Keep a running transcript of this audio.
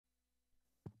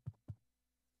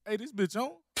Hey, this bitch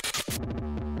on.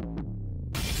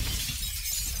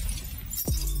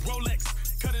 Rolex,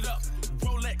 cut it up.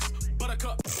 Rolex,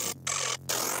 buttercup.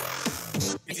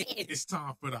 It's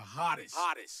time for the hottest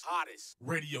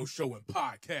radio show and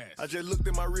podcast. I just looked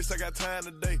at my wrist, I got time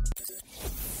today.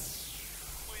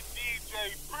 With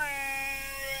DJ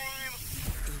Prime.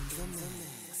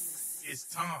 It's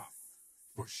time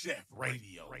for SHEF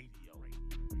Radio.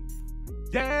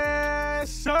 Yes,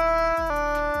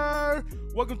 sir.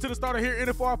 Welcome to the Starter Here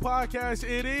NFR podcast.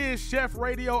 It is SHEF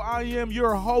Radio. I am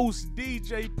your host,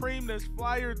 DJ Prime. That's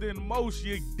flyer than most.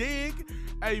 You dig?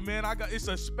 Hey, man, it's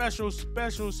a special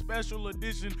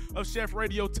edition of SHEF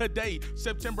Radio today,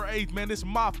 September 8th, man. It's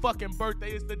my fucking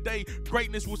birthday. It's the day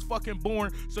greatness was fucking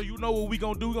born. So you know what we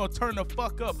gonna do? We gonna turn the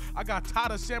fuck up. I got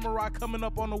Tata Samurai coming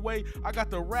up on the way. I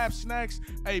got the rap snacks.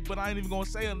 Hey, but I ain't even gonna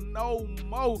say no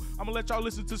more. I'm gonna let y'all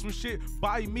listen to some shit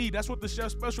by me. That's what the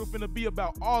SHEF Special finna be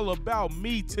about. All about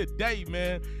me today,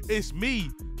 man. It's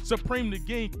me, Supreme the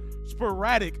Gink,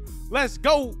 Sporadic. Let's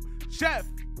go, SHEF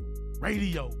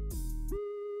Radio.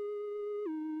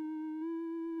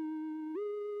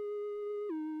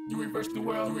 You reverse the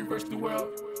world.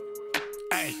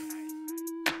 Hey,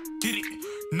 get it?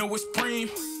 No, it's Preem.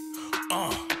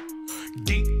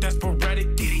 Geek, that's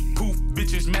sporadic. Get it? Poof,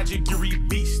 bitches, magic, Yuri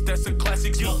beast. That's a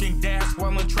classic. Smoking gas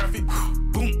while in traffic.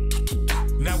 Boom.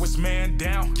 Now it's man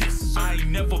down. Yes, I ain't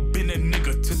never been a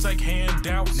nigga to take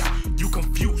handouts. Nah. You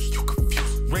confused.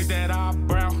 Raise that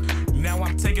eyebrow. Now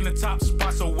I'm taking the top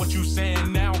spot. So what you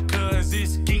saying now? Cause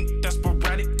it's geek, that's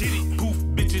sporadic. Get it? Poof,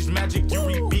 bitches, magic,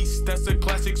 Yuri beast. That's a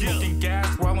classic. Smoking gas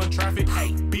while in traffic.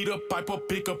 Hey, beat up, pipe up,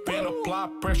 pick up and apply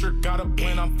pressure. Got a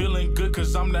plan, I'm feeling good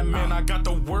cause I'm that man. I got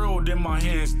the world in my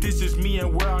hands. This is me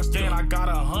and where I stand. I got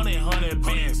 100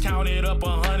 bands. Counted up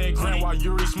 100 grand while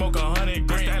Yuri smoke 100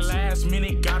 grams. That last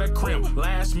minute got a cramp.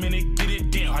 Last minute get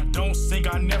it down. I don't sing,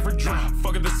 I never drown.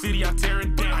 Fuck the city, I tear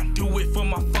it down. I do it for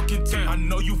my fucking town. I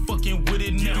know you fucking with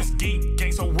it now. This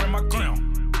gang, so wear my crown.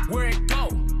 Where it go?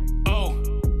 Oh,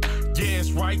 yeah,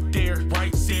 it's right there.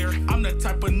 I'm the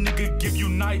type of nigga give you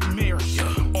nightmares.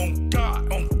 On God,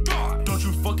 don't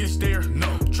you fucking stare.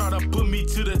 No, try to put me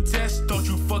to the test. Don't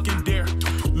you fucking dare.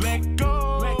 Let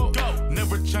go.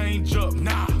 Never change up.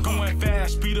 Nah, going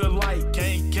fast, speed of light,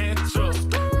 can't catch up.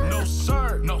 No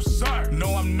sir.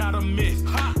 No, I'm not a myth.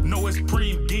 No, it's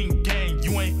Preem gang.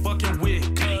 You ain't fucking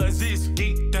with. Cause it's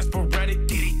geek, that's sporadic.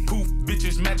 Get it? Poof,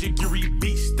 bitches, magic, Yuri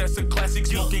beast. That's a classic.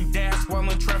 Smoking gas while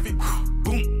in traffic.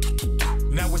 Boom.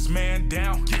 Now it's man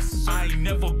down. Yes, I ain't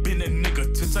never been a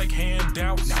nigga to take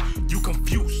handouts. Nah. You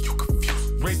confused.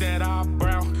 Raise that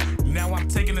eyebrow. Now I'm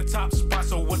taking the top spot.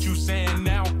 So what you saying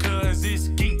now? Cause it's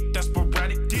geek, that's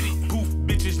sporadic. Get it? Poof,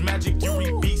 bitches, magic,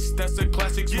 Yuri beast. That's a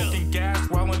classic. Smoking gas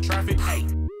while in traffic. Hey.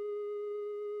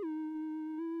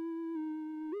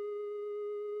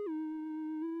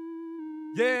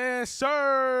 Yes,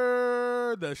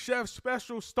 sir. The SHEF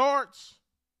Special starts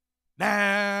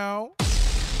now.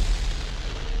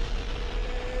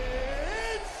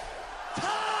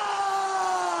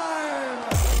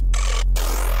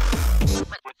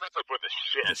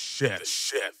 The SHEF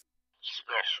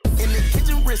Special. In the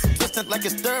kitchen, wrist twisted like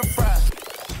it's stir fry.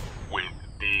 With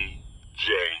DJ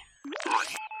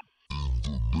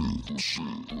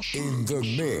in the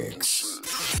mix.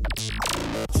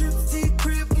 Gypsy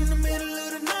crib in the middle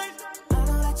of the night. I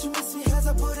don't let you miss me as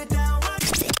I put it down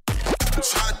right.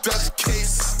 Hot dust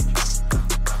case.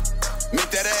 Make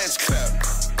that ass clap.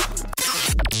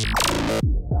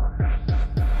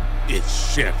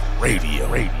 It's SHEF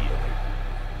Radio.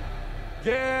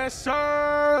 Yes,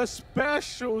 sir.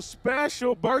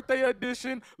 Special birthday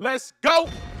edition. Let's go.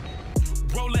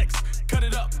 Rolex, cut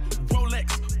it up.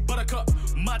 Rolex, buttercup.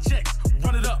 My checks,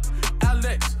 run it up.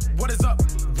 Alex, what is up?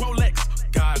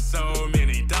 Rolex, got so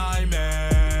many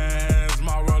diamonds.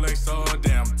 My Rolex so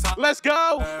damn tight. Let's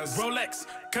go. Rolex,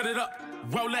 cut it up.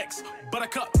 Rolex,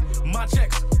 buttercup. My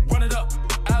checks, run it up.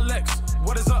 Alex,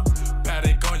 what is up?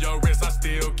 Paddock on your wrist, I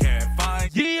still can't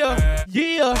find. Yeah.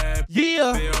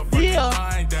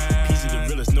 PC the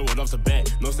realest, know it off the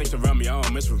bat. No snakes around me, I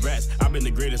don't mess with rats. I've been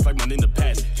the greatest like my in the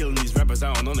past. Killing these rappers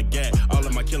out on the gat. All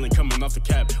of my killing coming off the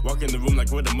cap. Walk in the room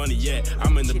like where the money at.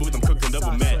 I'm in the booth, I'm cooking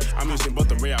double mat. I'm using both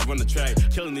the way I run the track.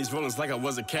 Killing these rollings like I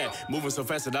was a cat. Moving so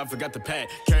fast that I forgot to pack.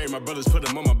 Carry my brothers, put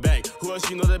them on my back. Who else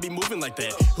you know that be moving like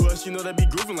that? Who else you know that be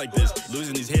grooving like this?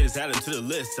 Losing these haters, add them to the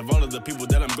list of all of the people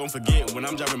that I'm gon' forget. When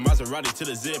I'm driving Maserati to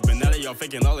the zip. And now that y'all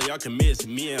faking, all of y'all can miss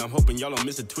me, and I'm hoping y'all don't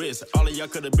miss a twist. All of y'all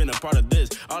could have been a part of this.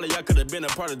 All of y'all could have been a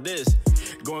part of this.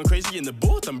 Go going crazy in the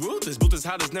booth. I'm ruthless. Booth is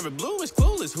hot as never blue. It's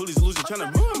clueless. Hoolies losing,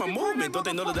 trying to ruin my movement. Don't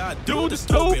they know that I do the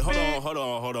stupid?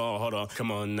 Hold on.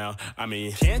 Come on now. I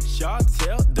mean, can't y'all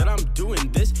tell that I'm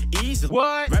doing this easily?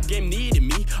 What? Rap game needed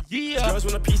me. Yeah. Girls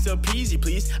want a piece of peasy,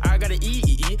 please. I gotta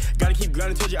eat. Gotta keep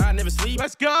grinding. Told you I never sleep.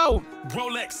 Let's go.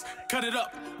 Rolex, cut it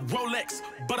up. Rolex,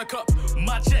 buttercup,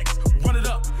 my checks, run it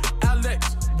up.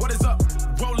 Alex, what is up?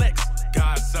 Rolex,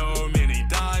 got so many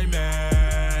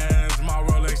diamonds. My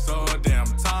Rolex so damn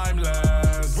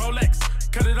timeless. Rolex,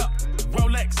 cut it up.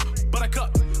 Rolex,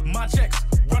 buttercup, my checks,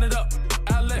 run it up.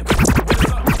 Alex, what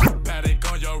is up?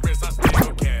 Paddock on your wrist, I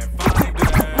still can't find it.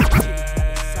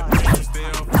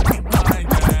 Still find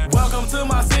it. Welcome to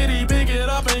my city, pick it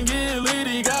up and get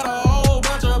litty. Got a whole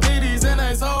bunch of biddies and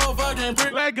they so fucking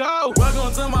pretty. Let go.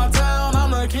 Welcome to my town,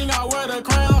 I'm the king, I wear the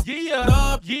crown. Yeah.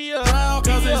 Up, Yeah.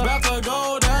 cause it's about to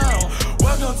go down.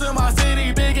 Welcome to my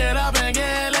city, pick it up and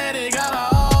get litty. Got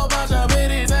a whole bunch of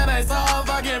biddies and they so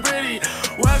fucking pretty.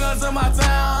 Welcome to my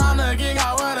town, I'm the king,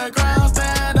 I wear the crown.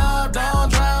 Stand up,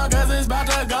 don't drown, cause it's about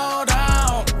to go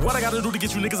down. What I gotta do to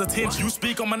get you niggas attention? You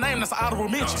speak on my name, that's an honorable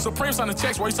mention. Supreme signing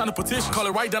checks, why you signing petition? Call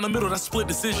it right down the middle, that's split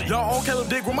decision. Y'all own Caleb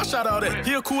Dick, where my shout out at?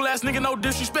 He a cool ass nigga, no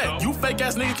disrespect. You fake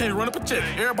ass nigga can't run up a check.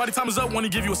 Everybody time is up when he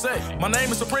give you a say. My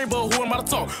name is Supreme, but who am I to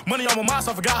talk? Money on my mind,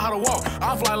 so I forgot how to walk.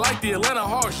 I fly like the Atlanta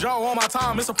Hawks, y'all on my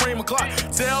time, it's Supreme o'clock.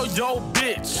 Tell yo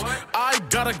bitch, I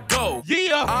gotta go.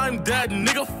 Yeah. I'm that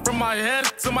nigga from my head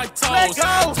to my toes. Let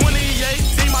go.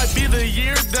 2018 might be the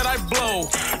year that I blow.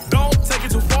 Don't take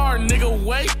it too far, nigga,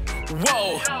 wait.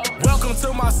 Whoa, welcome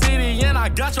to my city, and I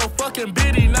got your fucking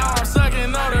biddy. Now I'm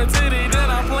sucking on her titty, then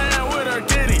I'm playing with her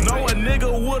kitty. Know a nigga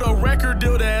with a record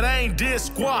deal that ain't did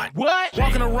squat. What?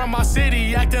 Walking around my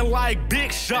city, acting like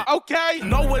Big Shot. Okay.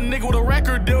 Know a nigga with a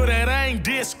record deal that ain't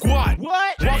did squat.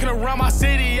 What? Walking around my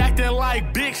city, acting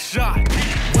like Big Shot.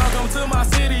 Welcome to my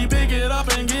city, pick it up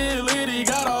and get litty.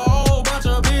 Got a whole bunch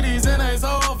of biddies, and they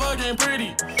so fucking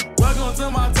pretty. Welcome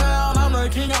to my town, I'm the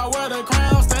king, I wear the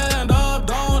crown. Stand up,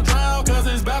 don't drown, cause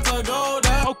it's about to go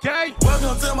down. Okay.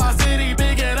 Welcome to my city,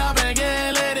 pick it up and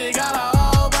get litty. Got a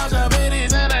whole bunch of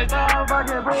biddies and they so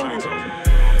fucking pretty.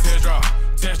 Test drop,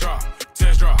 test drop,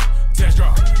 test drop, test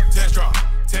drop, test drop,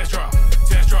 test drop,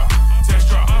 test drop, test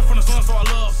drop. I'm from the slum, so I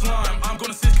love slime. I'm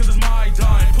gonna sit cause it's my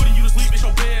time. Putting you to sleep, it's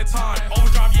your bedtime.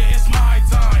 Overdrive, yeah, it's my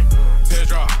time. Test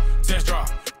drop, test drop,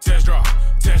 test drop,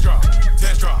 test drop,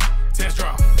 test drop, test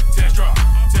drop, test drop,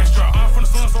 test drop. I'm from the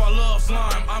slum, so I love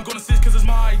slime. I'm gonna sit cause it's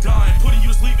my time. Putting you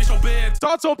to sleep, it's your bed.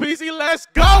 Thoughts on PC, let's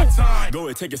go. Go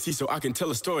and take a seat so I can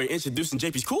tell a story. Introducing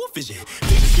JP's cool vision.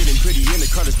 Things getting pretty in the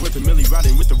car that's worth a milli,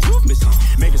 riding with the roof missing.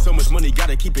 Making so much money,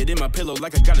 gotta keep it in my pillow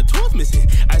like I got a tooth missing.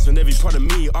 Ice on every part of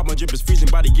me, all my drip is freezing,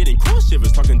 body getting cool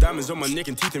shivers. Talking diamonds on my neck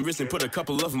and teeth and wrist, and put a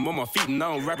couple of them on my feet. And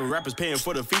I don't rappers paying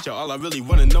for the feature. All I really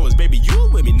wanna know is, baby, you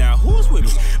with me now? Who's with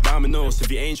me? Dominoes, if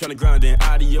you ain't trying to grind, then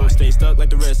adios. Stay stuck like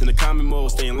the rest in the common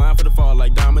mode. Stay in line for the fall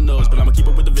like dominoes. But I'ma keep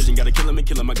up with the vision, gotta kill him and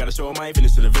kill him. I gotta show all my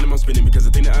infinite to the venom I'm spinning, because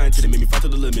the thing that I ain't to made me fight to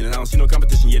the limit. And I don't see no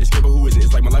competition, yeah, they scared, but who isn't?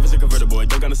 It's like my life is a convertible, it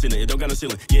don't got no ceiling, it don't got no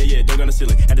ceiling. Yeah, don't got no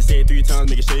ceiling. Had to say it 3 times,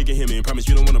 making sure you can hear me. And promise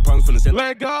you don't want no problems from the center.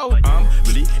 Let go. I'm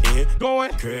really in here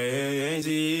Going.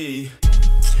 crazy.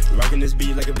 Rocking this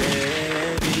beat like a baby.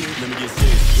 Let me get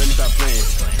serious, let me stop playing.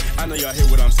 I know y'all hear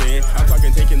what I'm saying. I'm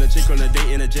talking taking a chick on a date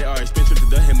in a jet or expense trip to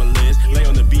the Himalayas. Lay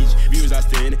on the beach, views I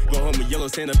stand. Go home with yellow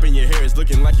sand up in your hair. It's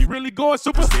looking like you Really going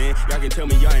super. stand. Y'all can tell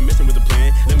me y'all ain't messing with the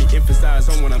plan. Let me emphasize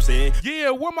on what I'm saying.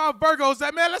 Yeah, where my Virgos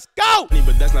at, man? Let's go.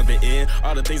 But that's not the end.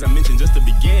 All the things I mentioned just the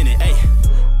beginning. Ayy.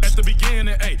 At the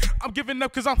beginning, ayy, I'm giving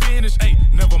up cause I'm finished, ayy.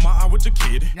 Never mind with your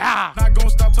kid. Nah. Not gonna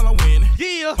stop till I win.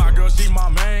 Yeah. My girl, she my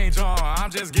main John. I'm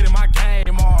just getting my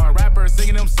game on. Rappers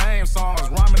singing them same songs.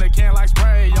 Rhyming they can't like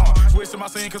spray on. Switch to my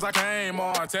scene cause I came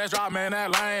on. Test drop, man,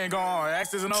 that lane gone.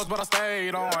 X's and O's, but I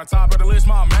stayed on. Top of the list,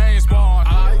 my main spawn.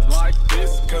 I like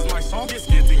this cause my song is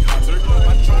getting hotter.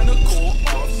 I'm trying to cool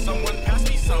off. Someone pass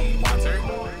me some water.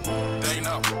 They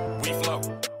know we flow.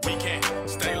 We can't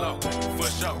stay low. For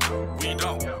sure, we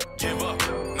don't give up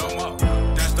no more.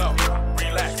 That's dope.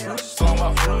 Relax, slow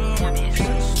mo.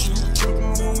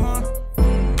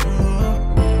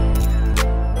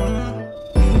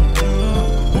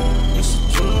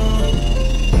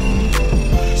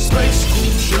 Space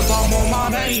cool ship, I'm on my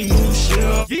main new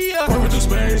ship. Yeah. Work with the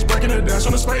space, breaking it down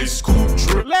on the space cool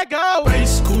trip. Let go.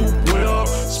 Space cool whip,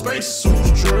 space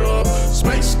suit drip,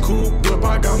 space cool whip.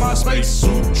 I got my space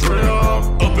suit drip.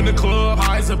 Up in the club,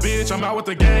 high as a bitch. I'm out with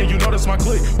the gang, you know that's my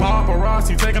clique.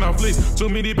 Paparazzi taking off flicks. Too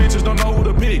many bitches don't know who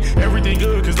to pick. Everything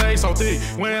good cause they so thick.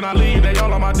 When I leave, they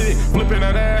all on my dick. Flipping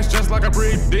that ass just like a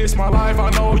brick. This my life, I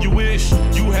know you wish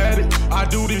you had it. I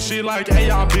do this shit like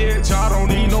AI, bitch. I don't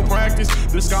need no practice.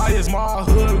 The sky is my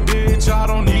hood, bitch. I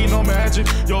don't need no magic.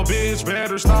 Yo, bitch,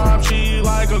 better stop. She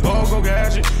like a go-go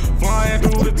gadget. Flying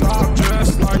through the top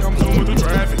just like I'm doing the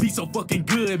traffic. Be so fucking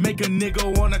good, make a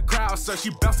nigga wanna crowd surf.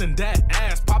 She bouncing that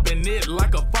ass, popping it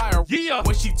like a fire. Yeah.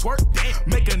 When she twerk, damn,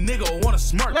 make a nigga wanna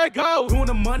smirk. Let go. Doing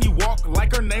the money walk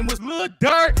like her name was Lil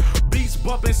Dirt. Beats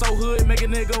bumping so hood, make a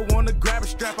nigga wanna grab a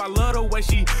strap. I love the way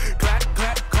she clap,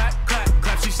 clap, clap, clap,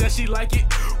 clap. She said she like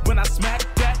it when I smack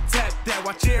that, tap that.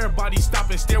 Watch everybody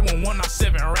stop and stare when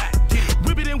 197 rap.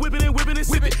 Whip it and whip it and whip it and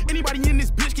whip it. Anybody in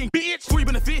this bitch can bitch.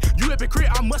 Creeping a fit, you hypocrite.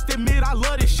 I must admit I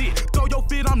love this shit. Throw your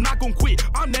fit, I'm not gon' quit.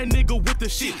 I'm that nigga with the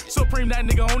shit. Supreme, that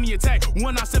nigga on the attack.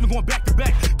 197 going back to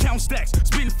back. Count stacks,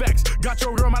 spitting facts. Got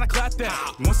your girl, man, I clap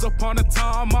that. Once upon a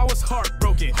time, I was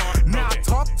heartbroken. Now I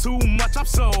talk too much, I'm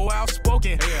so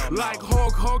outspoken. Like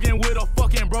Hulk Hogan with a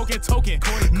fucking broken token.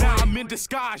 Now I'm in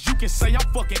disguise, you can say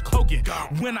I'm fucking cloaking.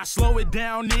 When I slow it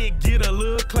down, it get a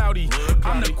little cloudy.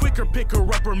 I'm the quicker picker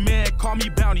upper man, call me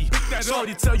Bounty.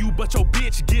 Sorry to tell you, but your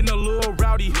bitch getting a little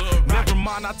rowdy. Never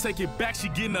mind, I take it back, she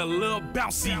getting a little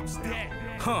bouncy.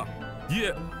 Huh,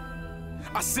 yeah.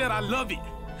 I said I love it.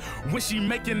 When she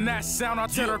making that sound, I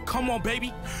tell her, come on,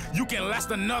 baby, you can last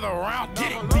another round.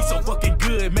 Get it. Be so fucking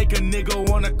good, make a nigga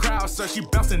wanna crowd surf. She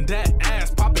bouncing that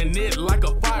ass, popping it like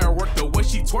a firework. The way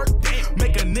she twerk, damn,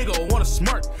 make a nigga wanna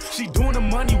smirk. She doing the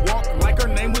money walk like her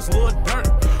name was Lil Dirt.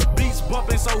 Beats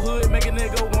bumping so hood, make a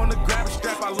nigga wanna grab a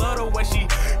strap. I love the way she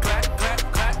clap, clap,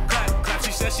 clap, clap, clap.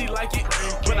 She said she like it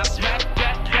when I smack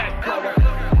that, clap.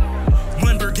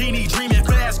 Lamborghini dreaming,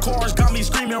 fast cars got me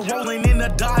screaming, rolling in the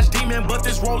Dodge Demon, but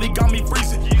this rollie got me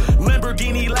freezing.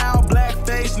 Lamborghini loud, black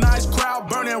face, nice crowd,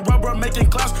 burning rubber, making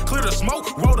clouds, clear the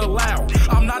smoke, roll the loud.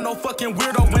 I'm not no fucking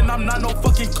weirdo and I'm not no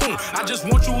fucking coon. I just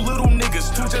want you little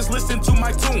niggas to just listen to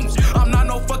my tunes. I'm not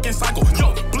no fucking psycho,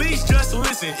 yo, please just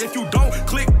listen. If you don't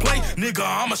click play, nigga,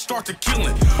 I'ma start to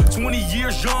killing. 20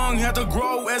 years young, had to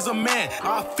grow as a man.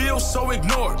 I feel so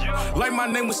ignored, like my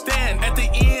name was Stan. At the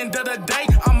end of the day,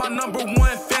 I'm my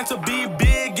 #1 fan. To be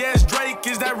big as Drake,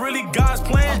 is that really God's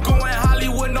plan? I'm going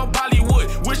Hollywood, no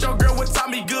Bollywood. Wish your girl would taught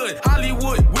me good.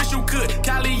 Hollywood, wish you could.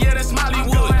 Cali, yeah, that's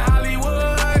Mollywood. I'm going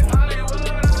Hollywood.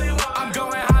 I'm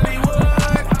going Hollywood.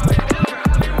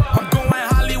 I'm going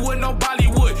Hollywood, no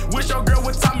Bollywood. Wish your girl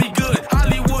would taught me good.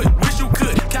 Hollywood, wish you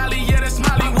could. Cali, yeah, that's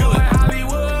Mollywood. I'm going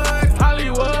Hollywood.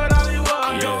 Hollywood, Hollywood.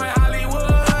 I'm going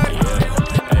Hollywood.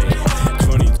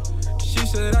 She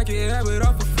said I could have it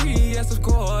all for free. Yes, of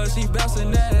course. She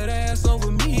bouncing that ass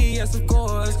over me. Yes, of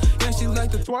course. And she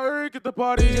like to Twerk at the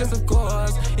party. yes, of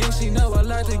course. And she know I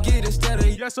like to get it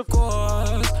steady. Yes, of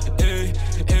course. Ay,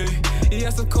 ay,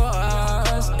 yes, of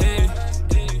course. Ay,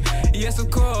 yes, of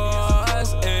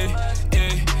course. Ay,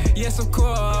 ay, yes, of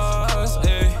course.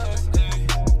 Ay,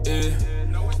 ay.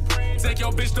 Take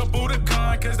your bitch to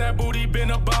Budokan, cause that booty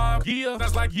been a bomb. Yeah,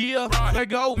 That's like, yeah, right. let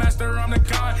go. Master, I'm the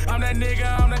con. I'm that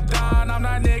nigga, I'm the don. I'm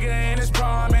that nigga in his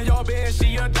prime. And your bitch,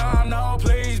 she a dime. No,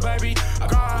 please, baby. I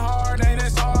grind hard, ain't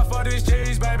this hard for this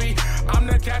cheese, baby. I'm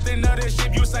the captain of this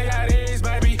ship, you say at ease,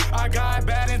 baby. I got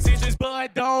bad intentions,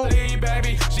 But don't leave,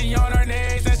 baby. She on her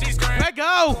knees and she scream. let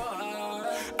go.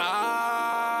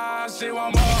 She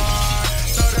want more.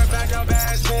 So the back of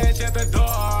ass bitch at the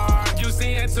door. You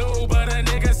seeing two, but a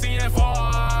nigga seeing four.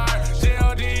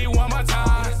 GLD one more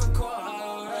time.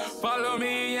 Follow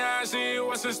me and see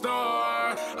what's in store.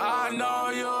 I know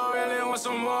you really want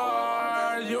some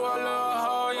more. You a little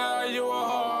hoe, yeah, you a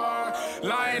whore.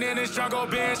 Lying in this jungle,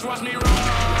 bitch, watch me roll.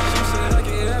 She said I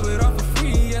could have it all for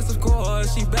free. Yes, of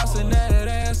course. She bouncing that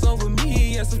ass over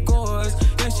me. Yes, of course.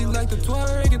 And she like to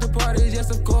twerk at the parties. Yes,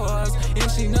 of course. And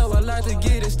she know I like to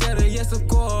get it steady. Yes, of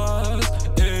course.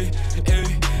 Ay,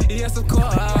 ay, yes, of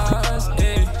course.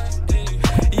 Ay,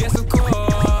 yes, of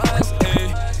course.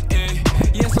 Ay, ay,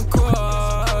 yes, of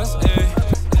course. Ay,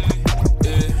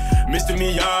 ay. Mr.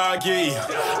 Miyagi,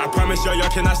 I promise y'all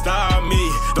cannot stop me.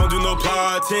 Don't do no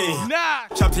plotting. Nah,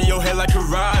 Chop to your head like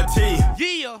karate.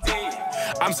 yeah.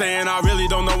 I'm saying I really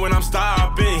don't know when I'm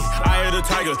stopping. I hear the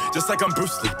tiger, just like I'm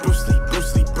Bruce Lee, Bruce Lee,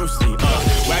 Bruce Lee, Bruce Lee.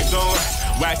 Wax on,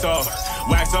 wax off,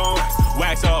 wax on,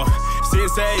 wax off.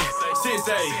 Sensei,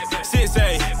 sensei,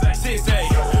 sensei, sensei.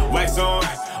 Wax on,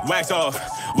 wax off,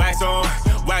 wax on,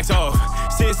 wax off.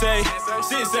 Sensei,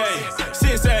 sensei,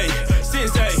 sensei,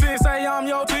 sensei. Sensei, I'm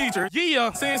your teacher.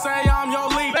 Yeah, Sensei, I'm your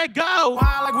leader. let go.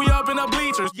 High like we up in the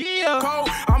bleachers. Yeah, Cold,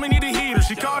 I'ma need a heater.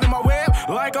 She called in my web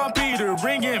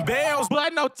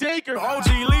tinker. OG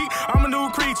Lee, I'm a new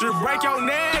creature. Break your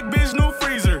neck, bitch, new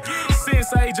freezer.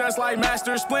 Sensei just like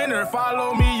Master Splinter.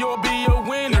 Follow me, you'll be a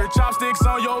winner. Chopsticks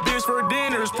on your bitch for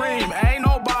dinners. Preem, ain't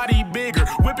nobody bigger.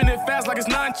 Whipping it fast like it's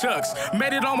nunchucks.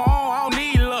 Made it on my own, I don't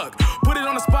need luck. Put it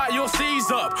on the spot, you'll seize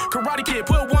up. Karate Kid,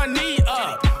 put one knee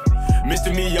up.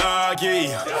 Mr. Miyagi,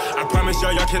 I promise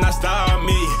y'all cannot stop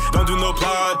me. Don't do no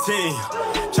plotting.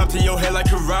 Chop to your head like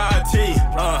karate.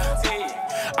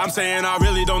 I'm saying I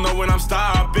really don't know when I'm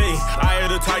stopping. I hear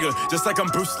the tiger, just like I'm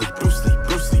Bruce Lee, Bruce Lee,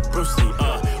 Bruce Lee, Bruce Lee.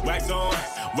 Wax on,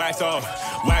 wax off,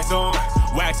 wax on,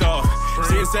 wax off.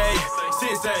 Sensei,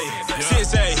 sensei,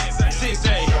 sensei,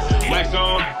 sensei. Wax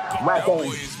on, wax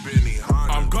on.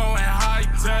 I'm going high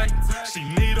tech. She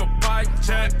need a bike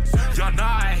check. Y'all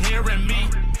not hearing me.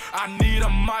 I need a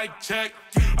mic check.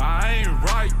 I ain't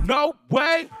right. No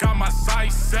way. Got my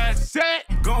sights set.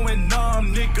 Going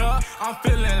numb, nigga. I'm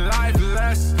feeling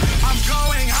lifeless. I'm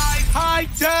going High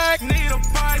tech. Need a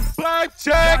Pipe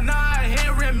check. Y'all not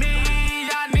hearing me.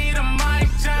 I need a mic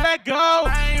check. Let go.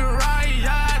 I ain't right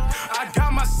yet. I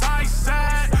got my sights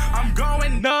set. I'm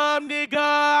going Numb, nigga.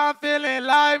 I'm feeling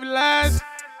lifeless.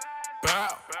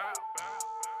 bow.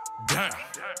 Damn.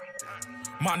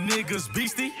 My niggas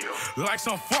beastie like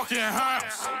some fucking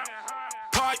hounds.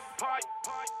 Pipe.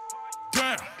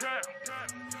 Damn.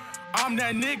 I'm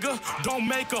that nigga, don't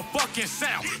make a fucking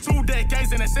sound. 2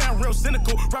 decades and it sound real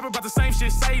cynical. Rapping about the same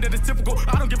shit, say that it's typical.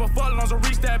 I don't give a fuck long as I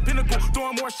reach that pinnacle.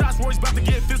 Throwing more shots, Roy's about to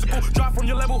get physical. Drop from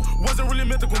your level, wasn't really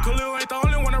mythical. Khalil ain't the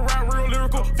only one to rap real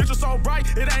lyrical. Future so bright,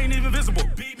 it ain't even visible.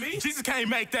 Beat me? Jesus can't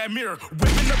make that miracle.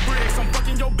 Whipping the bricks, I'm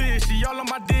fucking your bitch. She all on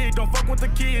my dick, don't fuck with the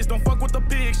kids, don't fuck with the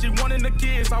pigs. She wanting the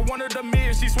kids, I wanted the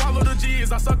mid. She swallowed the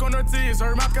G's, I suck on her tears.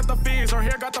 Her mouth got the fizz, her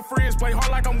hair got the frizz. Play hard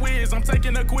like I'm Wiz, I'm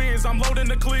taking a quiz. I'm loading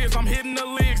the clips, I'm hitting the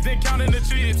legs, then counting the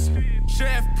chips.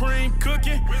 Chef Preem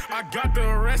cooking, I got the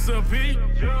recipe.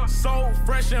 So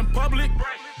fresh in public,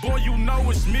 boy, you know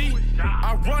it's me.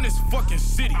 I run this fucking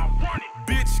city.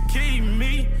 Bitch, keep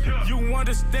me. You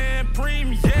understand,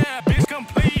 Preem? Yeah, bitch,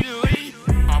 completely.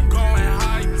 I'm going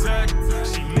high tech.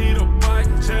 She need a bike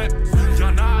check.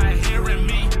 You're not hearing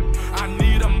me. I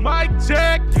need a Mic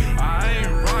check. I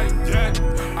ain't right yet.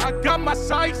 I got my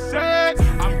sights set.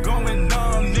 I'm going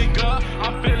numb, nigga.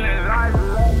 I'm feeling like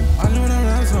I don't wanna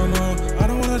rap so long. I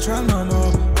don't wanna trap no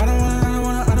more. I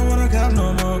don't wanna cap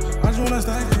no more. I just wanna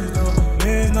stack this though.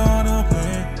 Niggas know I don't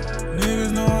play.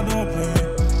 Niggas know I don't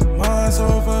play. Mind so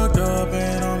fucked up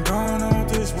and I'm going out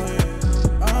this way.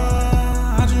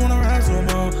 I just wanna rap so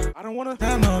more. I don't wanna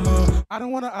Cap no more. I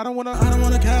don't wanna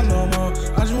cap no more.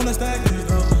 I just wanna stack this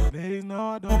though. Niggas know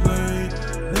I Don't play.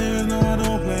 Niggas know I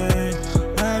don't play.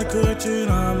 Had a good shit.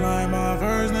 I'm like my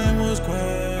first name was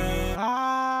Quay.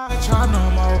 I try no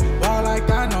more, ball like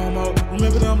that no more.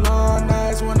 Remember them long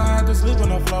nights when I had to sleep on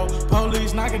the floor.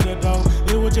 Police knocking the door,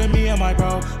 it was just me and my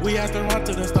bro. We had to run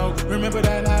to the stove. Remember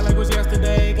that night like it was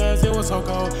yesterday, cause it was so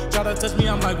cold. Try to touch me,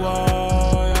 I'm like,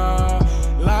 whoa, yeah.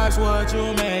 Life's what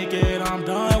you make it, I'm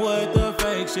done with the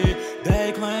fake shit.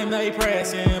 They claim they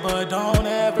pressing, but don't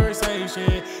ever say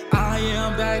shit. I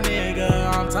am that nigga,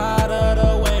 I'm tired of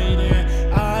the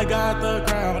waiting. I got the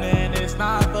crown and it's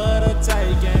not for the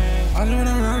taking. I just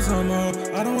wanna rap some more.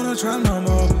 I don't wanna trap no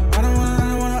more. I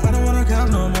don't wanna cap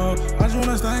no more. I just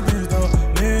wanna stack this though.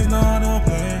 Niggas know I don't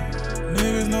play.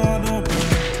 Niggas know I don't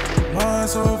play. Mind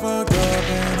so fucked up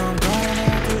and I'm going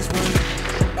out this way.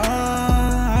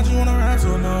 I just wanna rap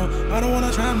some more. I don't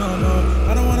wanna trap no more.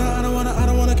 I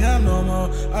don't wanna cap no more.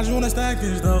 I just wanna stack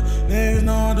this though. Niggas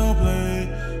know I don't play.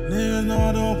 Niggas know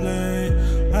I don't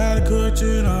play. Had a good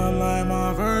shit. I'm like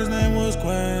my first name was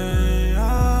Quay.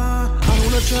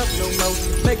 Trap, no.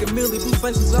 Making milli blue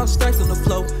faces, I'm stacked on the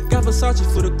floor. Got Versace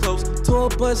for the clothes. Tour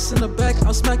bus in the back,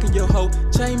 I'm smacking your hoe.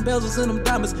 Chain bells in them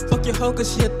diamonds. Fuck your hoe,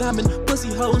 cause she a diamond.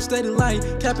 Pussy hoe, steady lying.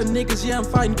 Capping niggas, yeah, I'm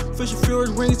fighting. Fisher Fury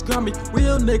rings, grimy.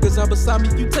 Real niggas are beside me.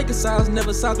 You taking sides,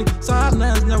 never size me.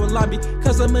 Sidelines never lie me.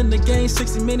 Cause I'm in the game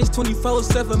 60 minutes,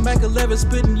 24/7. Mac 11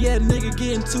 spitting, yeah, nigga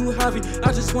getting too heavy.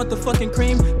 I just want the fucking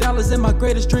cream. Dollars in my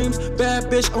greatest dreams.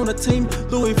 Bad bitch on the team.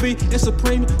 Louis V and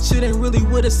Supreme. Shit ain't really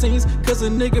what it seems. Cause a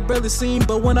nigga barely seen,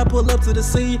 but when I pull up to the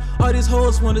scene, all these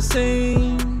hoes wanna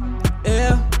sing.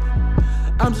 Yeah,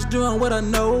 I'm just doing what I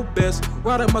know best.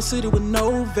 Ride up my city with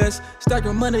no vest.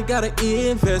 Stacking money, gotta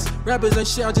invest. Rappers and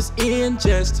shit, I just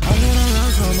ingest. I wanna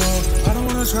rap some more. I don't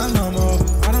wanna trap no more.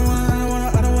 I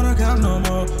don't wanna cap no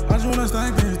more. I just wanna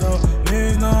stack this though.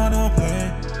 Niggas know I don't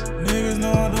play. Niggas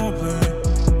know I don't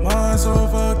play. Mind so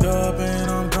fucked up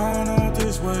and I'm going out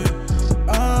this way.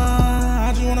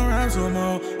 I just wanna rap some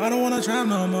more. I don't wanna trap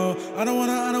no more. I I don't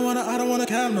wanna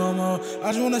cap no more.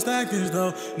 I just wanna stack this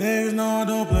though. Niggas know I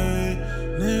don't play.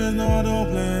 Niggas know I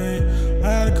don't play.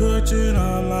 I had to cut shit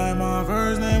up like my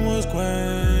first name was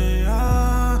Quay.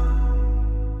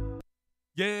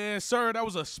 Yeah, sir, that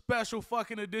was a special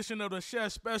fucking edition of the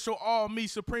Chef Special, all me,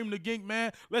 Supreme the Gink,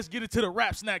 man. Let's get it to the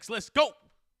rap snacks. Let's go.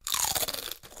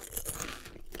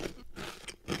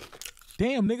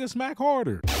 Damn, nigga, smack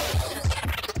harder.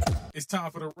 It's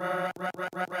time for the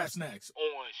rap snacks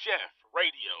on Chef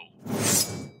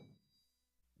Radio.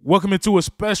 Welcome into a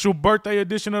special birthday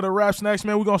edition of the rap snacks,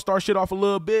 man. We're going to start shit off a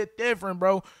little bit different,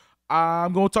 bro.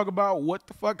 I'm going to talk about what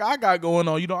the fuck I got going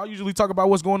on. You know, I usually talk about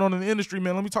what's going on in the industry,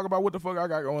 man. Let me talk about what the fuck I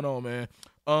got going on, man.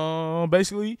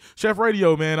 Basically, Chef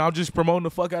Radio, man. I'm just promoting the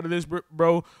fuck out of this,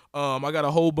 bro. I got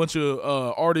a whole bunch of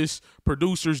artists,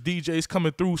 producers, DJs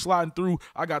coming through, sliding through.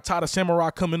 I got Tada Samurai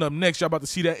coming up next. Y'all about to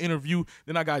see that interview.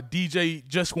 Then I got DJ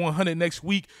Just 100 next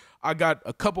week. I got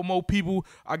a couple more people.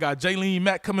 I got Jaylene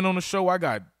Mack coming on the show. I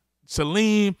got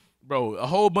Salim. Bro, a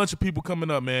whole bunch of people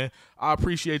coming up, man. I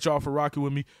appreciate y'all for rocking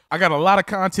with me. I got a lot of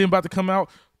content about to come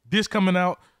out. This coming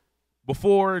out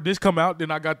before this come out. Then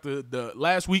I got the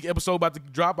last week episode about to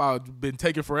drop. I've been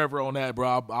taking forever on that,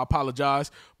 bro. I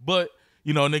apologize. But,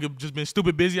 you know, nigga just been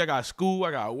stupid busy. I got school.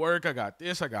 I got work. I got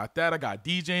this. I got that. I got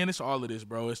DJing. It's all of this,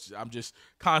 bro. I'm just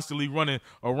constantly running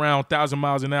around 1,000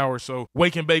 miles an hour. So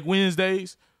Wake and Bake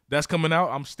Wednesdays. That's coming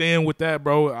out. I'm staying with that,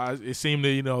 bro. It seemed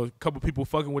that, you know, a couple people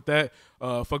fucking with that,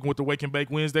 fucking with the Wake and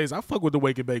Bake Wednesdays. I fuck with the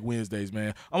Wake and Bake Wednesdays,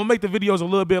 man. I'm going to make the videos a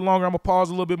little bit longer. I'm going to pause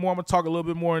a little bit more. I'm going to talk a little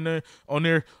bit more on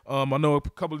there. I know a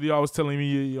couple of y'all was telling me,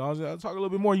 you know, I'll talk a little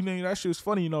bit more. You know, that shit was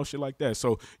funny, you know, shit like that.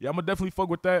 So, yeah, I'm going to definitely fuck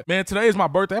with that. Man, today is my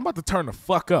birthday. I'm about to turn the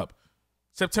fuck up.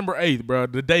 September 8th, bro,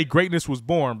 the day greatness was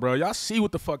born, bro. Y'all see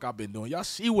what the fuck I've been doing. Y'all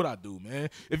see what I do, man.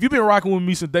 If you've been rocking with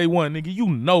me since day one, nigga, you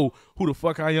know who the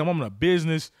fuck I am. I'm in a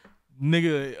business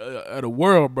nigga of the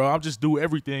world, bro. I just do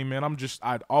everything, man.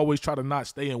 I'd always try to not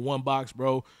stay in one box,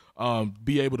 bro.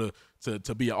 Be able to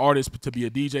be an artist, to be a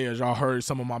DJ, as y'all heard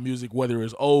some of my music, whether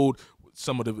it's old,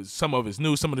 some of it's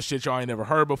new, some of the shit y'all ain't never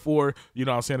heard before. You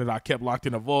know what I'm saying, that I kept locked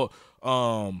in the vault.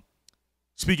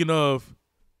 Speaking of,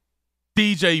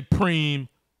 DJ Preem,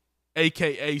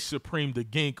 aka Supreme the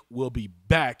Gink, will be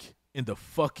back in the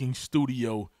fucking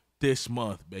studio this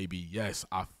month, baby. Yes,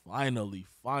 I finally,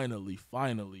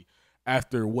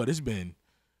 after what it's been,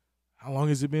 how long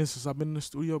has it been since I've been in the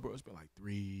studio, bro? It's been like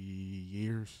 3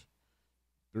 years.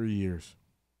 3 years.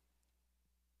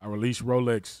 I released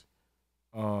Rolex.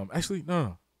 Actually,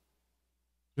 no.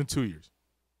 It's been 2 years.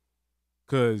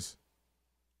 Because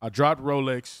I dropped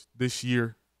Rolex this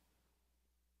year.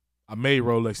 I made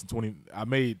Rolex I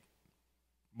made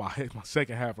my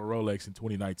second half of Rolex in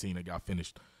 2019. It got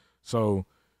finished. So,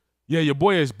 yeah, your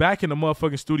boy is back in the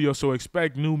motherfucking studio, so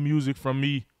expect new music from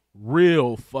me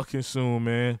real fucking soon,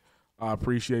 man. I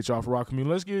appreciate y'all for rocking me.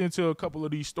 Let's get into a couple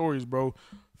of these stories, bro.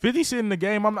 50 Cent in the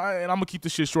game. And I'm going to keep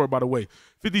this shit short, by the way.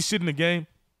 50 Cent in the game.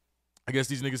 I guess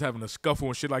these niggas having a scuffle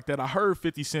and shit like that. I heard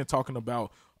 50 Cent talking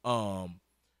about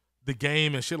the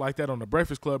game and shit like that on the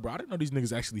Breakfast Club, bro. I didn't know these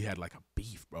niggas actually had like a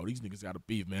beef, bro. These niggas got a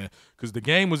beef, man. Because the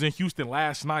game was in Houston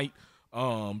last night.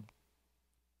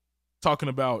 Talking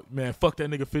about, man, fuck that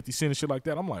nigga 50 Cent and shit like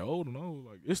that. I'm like, oh no,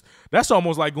 like that's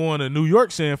almost like going to New York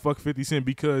saying fuck 50 Cent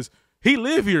because he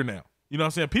live here now. You know what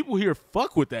I'm saying? People here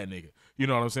fuck with that nigga. You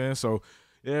know what I'm saying? So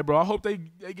yeah, bro, I hope they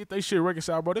get their shit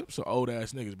reconciled, bro. Them some old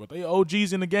ass niggas, but they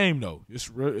OGs in the game though.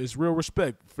 It's real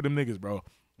respect for them niggas, bro.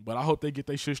 But I hope they get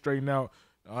their shit straightened out.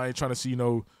 I ain't trying to see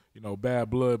no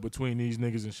bad blood between these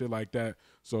niggas and shit like that.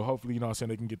 So hopefully, you know what I'm saying,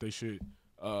 they can get their shit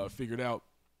figured out.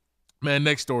 Man,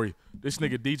 next story. This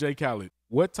nigga DJ Khaled.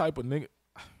 What type of nigga?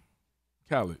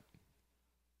 Khaled.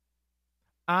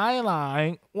 I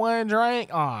like one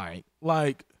drink.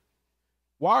 Like,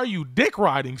 why are you dick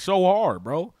riding so hard,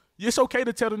 bro? It's okay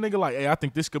to tell the nigga like, hey, I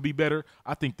think this could be better.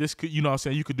 I think this could, you know what I'm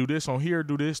saying, you could do this on here,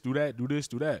 do this, do that, do this,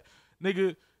 do that.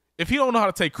 Nigga, if he don't know how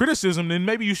to take criticism, then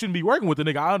maybe you shouldn't be working with the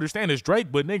nigga. I understand it's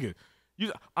Drake, but nigga,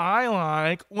 I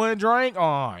like one drink.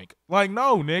 Like,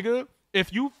 no, nigga.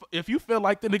 If you feel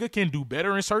like the nigga can do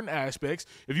better in certain aspects,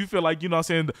 if you feel like, you know what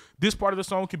I'm saying, this part of the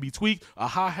song can be tweaked, a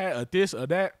hi-hat, a this, or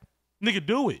that, nigga,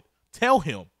 do it. Tell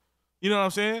him. You know what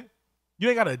I'm saying? You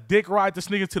ain't got to dick ride this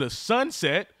nigga to the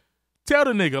sunset. Tell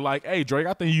the nigga, like, hey, Drake,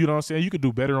 I think, you know what I'm saying, you could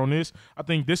do better on this. I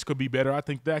think this could be better. I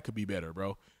think that could be better,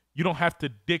 bro. You don't have to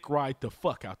dick ride the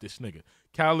fuck out this nigga.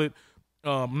 Khaled,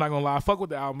 I'm not going to lie, fuck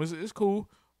with the album. It's cool.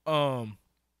 #1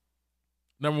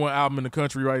 album in the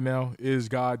country right now is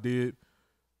God Did.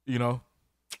 You know,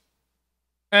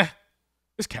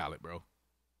 it's Khaled, bro.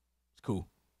 It's cool.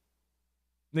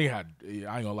 Nigga had,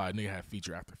 I ain't gonna lie, nigga had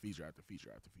feature after feature after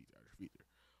feature after feature after feature.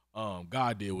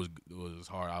 God did was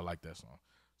hard. I like that song.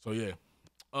 So yeah.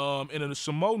 And then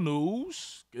some more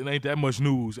news. It ain't that much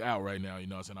news out right now. You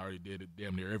know what I'm saying? I already did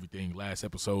damn near everything last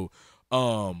episode.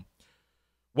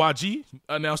 YG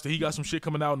announced that he got some shit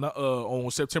coming out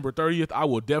on September 30th. I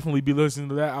will definitely be listening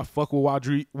to that. I fuck with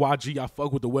YG. I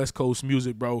fuck with the West Coast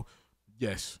music, bro.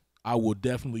 Yes, I will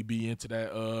definitely be into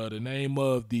that. The name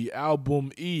of the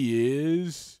album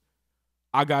is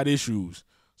I Got Issues.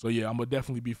 So yeah, I'm gonna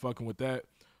definitely be fucking with that.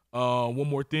 One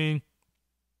more thing.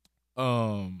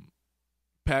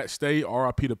 Pat Stay,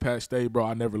 R.I.P. to Pat Stay, bro.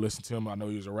 I never listened to him. I know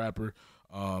he was a rapper.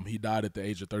 He died at the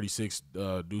age of 36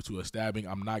 due to a stabbing.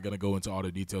 I'm not going to go into all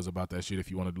the details about that shit. If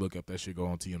you want to look up that shit, go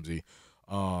on TMZ.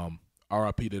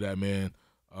 R.I.P. to that man.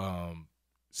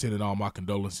 Sending all my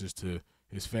condolences to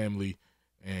his family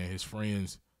and his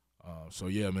friends. So,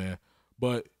 yeah, man.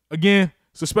 But, again,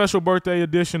 it's a special birthday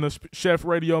edition of Chef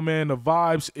Radio, man. The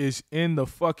vibes is in the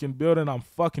fucking building. I'm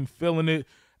fucking feeling it.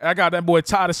 I got that boy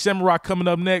Ty the Samurai coming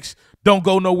up next. Don't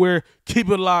go nowhere. Keep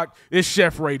it locked. It's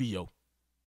Chef Radio.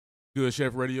 Good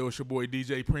Chef Radio. It's your boy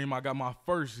DJ Preem. I got my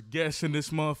first guest in this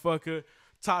motherfucker.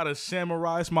 Ty the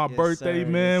Samurai. It's my birthday,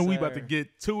 man. We about to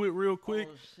get to it real quick.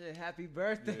 Oh, shit. Happy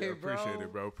birthday, bro. Appreciate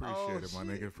it, bro. Appreciate it, my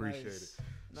nigga. Appreciate it.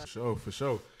 For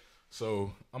sure.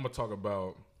 So, I'm going to talk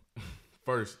about,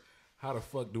 first, how the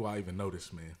fuck do I even know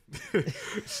this man?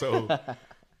 So,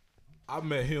 I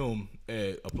met him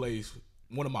at a place.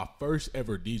 One of my first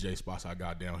ever DJ spots I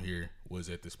got down here was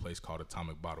at this place called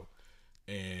Atomic Bottle.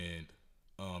 And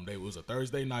it was a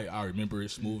Thursday night. I remember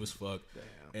it smooth as fuck.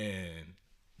 Damn. And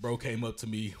bro came up to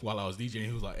me while I was DJing.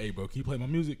 He was like, hey, bro, can you play my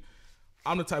music?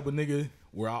 I'm the type of nigga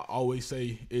where I always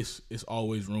say it's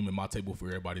always room in my table for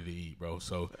everybody to eat, bro.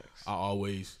 So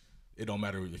thanks. It don't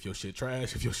matter if your shit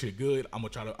trash, if your shit good, I'm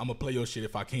gonna play your shit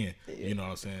if I can. Yeah. You know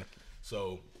what I'm saying?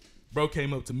 So bro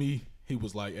came up to me. He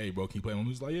was like, hey, bro, can you play my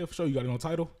music? He was like, yeah, for sure. You got it on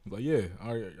title? He's like, yeah,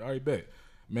 all right, bet.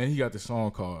 Man, he got this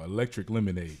song called Electric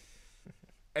Lemonade.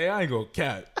 Hey, I ain't gonna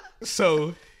cap.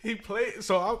 So he played.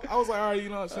 So I was like, all right, you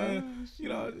know what I'm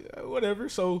saying? Whatever.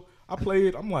 So I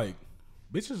played. I'm like,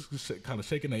 bitches kind of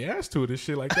shaking their ass to it and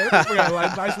shit like that. We got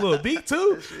like nice little beat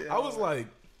too. I was like,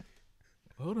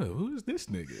 hold up, who is this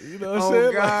nigga? You know what I'm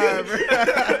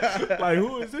saying? God, like,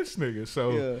 who is this nigga?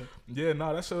 So yeah,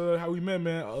 that's how we met,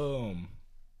 man.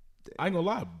 I ain't gonna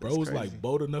lie, bro was like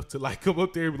bold enough to like come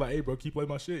up there and be like, hey, bro, keep playing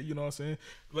my shit. You know what I'm saying?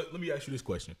 Let me ask you this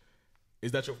question.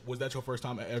 Was that your first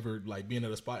time ever like being at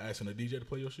a spot asking a DJ to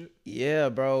play your shit? Yeah,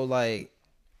 bro. Like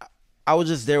I was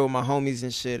just there with my homies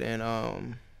and shit, and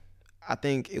I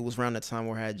think it was around the time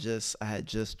where I had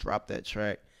just dropped that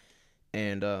track,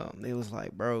 and it was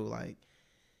like, bro, like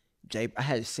I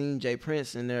had seen Jay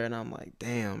Prince in there, and I'm like,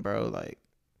 damn, bro, like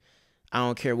I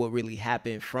don't care what really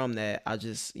happened from that. I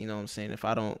just, you know what I'm saying, if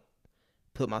I don't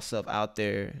put myself out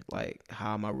there, like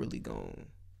how am I really gonna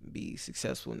be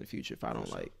successful in the future if I don't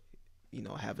like, you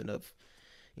know, have enough,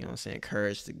 you know what I'm saying,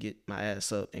 courage to get my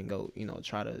ass up and go, you know,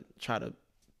 try to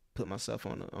put myself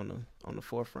on the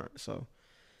forefront. So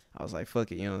I was like,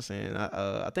 fuck it, you know what I'm saying?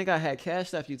 I think I had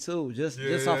cashed after you too, just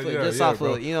off of, you know what I'm saying? I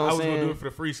was gonna do it for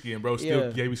the free skin, bro.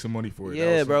 Still gave me some money for it.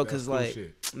 Yeah, bro, cause like, cool,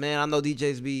 man, I know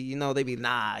DJs be, you know, they be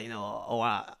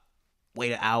I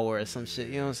wait an hour or some shit,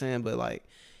 you know what I'm saying? But like,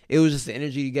 it was just the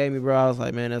energy you gave me, bro. I was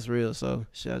like, man, that's real. So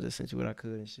shit, I just sent you what I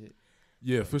could and shit.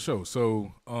 Yeah, for sure.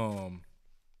 So,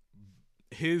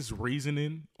 his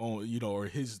reasoning on, you know, or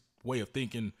his way of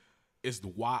thinking is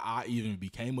why I even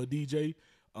became a DJ.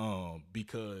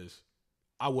 Because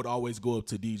I would always go up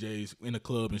to DJs in the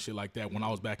club and shit like that when I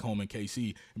was back home in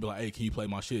KC and be like, hey, can you play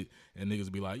my shit? And niggas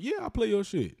would be like, yeah, I play your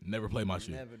shit. Never play my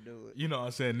shit. Never do it. You know what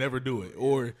I'm saying? Never do it.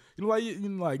 Or you know,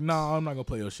 like, nah, I'm not gonna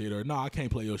play your shit, or nah, I can't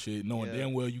play your shit, knowing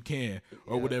damn well you can,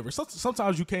 or whatever.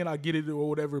 Sometimes you cannot get it or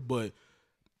whatever, but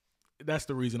that's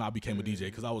the reason I became a DJ,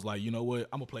 because I was like, you know what,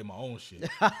 I'm gonna play my own shit.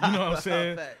 You know what I'm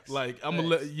saying? Like I'm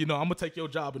gonna take your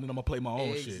job and then I'm gonna play my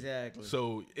own shit. Exactly.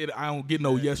 So I don't get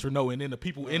no yes or no, and then the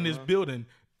people in this building,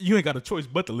 you ain't got a choice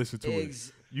but to listen to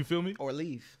it. You feel me? Or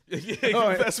leave.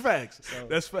 Yeah, that's facts.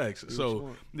 That's facts.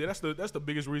 So yeah, that's the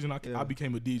biggest reason I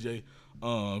became a DJ.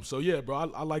 So yeah,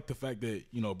 bro, I like the fact that,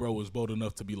 you know, bro was bold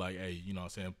enough to be like, hey, you know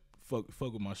what I'm saying,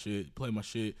 fuck with my shit, play my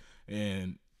shit,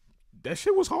 and that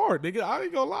shit was hard, nigga. I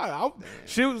ain't gonna lie. I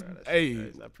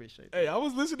appreciate that. Hey, I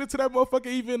was listening to that motherfucker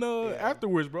even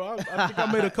afterwards, bro. I think I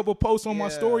made a couple posts on my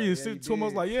story and sent to him. I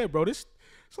was like, yeah, bro, this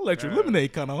Electric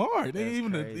Lemonade kind of hard.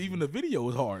 Even the video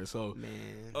was hard. So,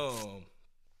 man.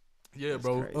 Yeah, that's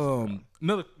bro. Crazy,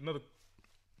 another.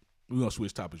 We're gonna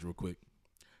switch topics real quick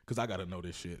because I gotta know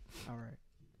this shit. All right.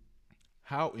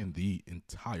 How in the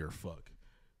entire fuck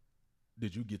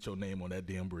did you get your name on that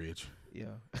damn bridge?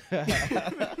 Yeah.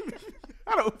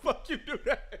 How the fuck you do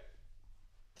that?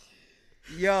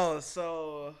 Yo,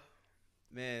 so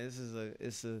man,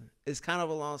 it's kind of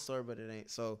a long story, but it ain't.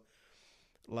 So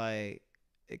like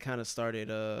it kind of started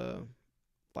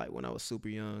like when I was super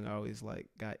young. I always like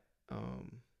got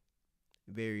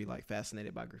very like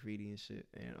fascinated by graffiti and shit,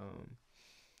 and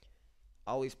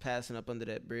always passing up under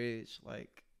that bridge,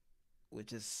 like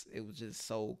it was just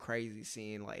so crazy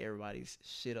seeing like everybody's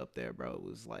shit up there, bro. It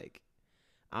was like,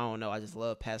 I don't know, I just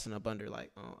love passing up under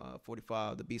like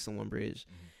 45, the Beast on One Bridge.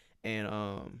 And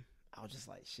I was just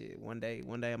like, shit, one day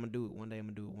I'm gonna do it. One day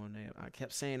I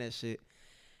kept saying that shit.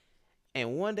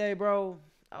 And one day, bro,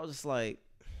 I was just like,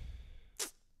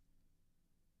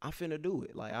 I'm finna do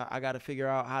it. Like, I gotta figure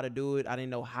out how to do it. I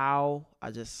didn't know how. I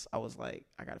was like,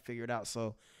 I gotta figure it out.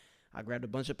 So I grabbed a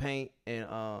bunch of paint and,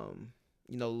 a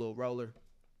little roller.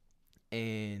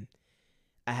 And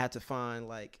I had to find,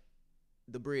 like,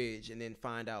 the bridge and then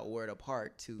find out where to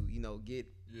park to, get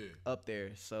up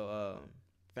there. So,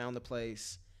 found the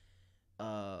place.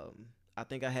 I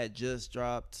think I had just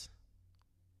dropped.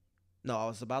 No, I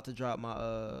was about to drop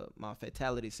my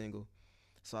Fatality single.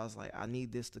 So I was like, I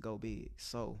need this to go big.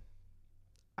 So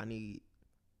I need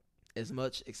as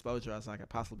much exposure as I could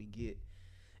possibly get.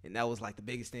 And that was like the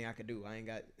biggest thing I could do. I ain't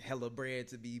got hella bread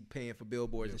to be paying for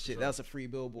billboards and shit. Sure. That was a free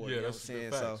billboard. Yeah, you know what I'm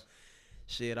saying? So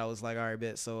shit, I was like, all right,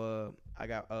 bet. So I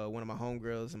got one of my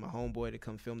homegirls and my homeboy to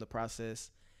come film the process.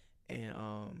 And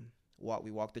we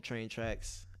walked the train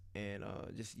tracks. And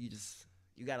you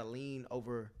gotta lean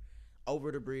over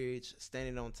the bridge,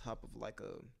 standing on top of like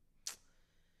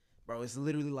bro, it's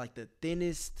literally like the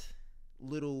thinnest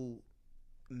little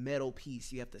metal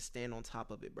piece. You have to stand on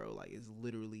top of it, bro. Like, it's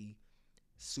literally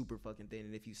super fucking thin,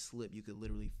 and if you slip, you could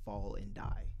literally fall and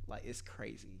die. Like, it's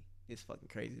crazy. It's fucking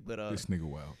crazy. But this nigga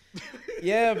wild.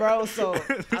 Yeah, bro. So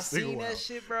I seen that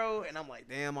shit, bro, and I'm like,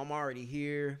 damn, I'm already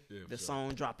here. Yeah, the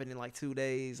song dropping in like 2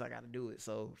 days. I gotta do it.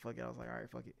 So fuck it. I was like, all right,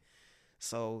 fuck it.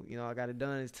 So I got it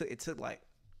done. It took like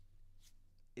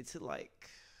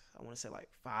I want to say like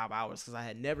 5 hours because I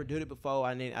had never did it before.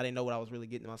 I didn't know what I was really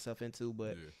getting myself into.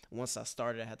 But once I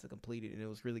started, I had to complete it, and it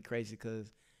was really crazy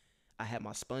because I had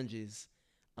my sponges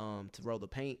to roll the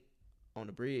paint on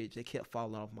the bridge. They kept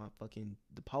falling off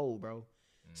the pole, bro.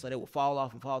 So they would fall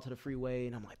off and fall to the freeway,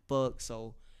 and I'm like, fuck.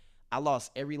 So I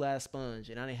lost every last sponge,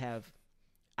 and I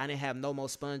didn't have no more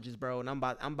sponges, bro. And I'm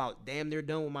about damn near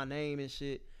done with my name and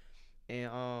shit. And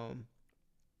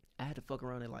I had to fuck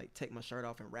around and like take my shirt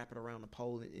off and wrap it around the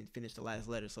pole and finish the last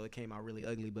letter. So it came out really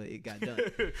ugly, but it got done.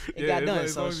 It got done.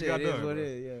 So shit, it is what it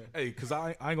is. Yeah. Hey, cause I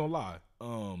ain't gonna lie.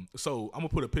 So I'm gonna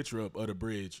put a picture up of the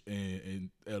bridge, and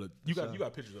you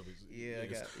got pictures of it. Yeah, I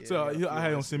got. Yeah, so I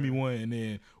had him send me one, and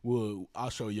then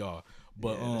I'll show y'all.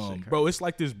 But bro, it's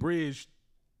like this bridge.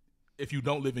 If you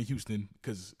don't live in Houston,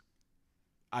 cause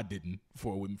I didn't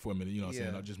for a minute. You know what I'm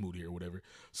saying? I just moved here or whatever.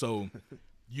 So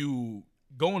you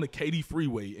go on the Katy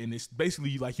Freeway, and it's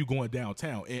basically like you going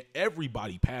downtown, and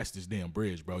everybody passed this damn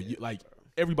bridge, bro.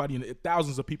 Everybody,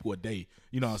 thousands of people a day,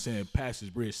 you know what I'm saying, pass this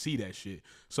bridge, see that shit.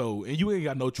 So, and you ain't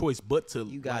got no choice but to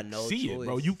see it,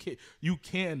 bro. You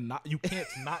can't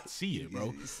not see it,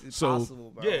 bro. It's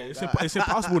impossible, bro. Yeah, it's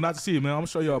impossible not to see it, man. I'm gonna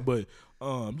show y'all, but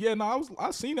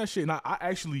I seen that shit, and I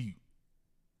actually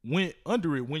went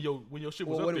under it when your shit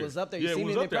was up there. When it was up there, it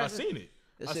was up there. I seen it.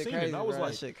 I seen crazy, it. I was bro.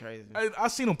 like, that shit crazy. I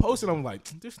seen him post it. I'm like,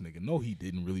 this nigga, no, he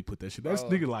didn't really put that shit. That's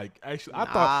nigga like actually.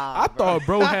 I thought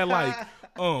bro had like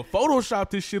photoshopped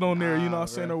this shit on there. You know what I'm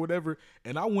saying, or whatever.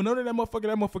 And I went under that motherfucker.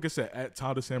 That motherfucker said at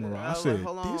Todd the Samurai. I said, this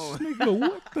nigga,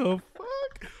 what the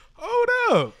fuck? Hold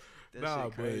up.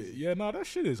 That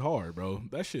shit is hard, bro.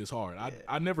 That shit is hard. Yeah.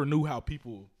 I never knew how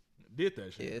people did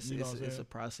that shit. Yeah, it's a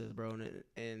process, bro.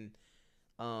 And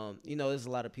there's a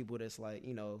lot of people that's like,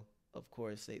 of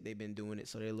course, they've been doing it,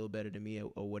 so they're a little better than me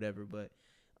or whatever. But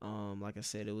like I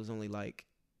said, it was only like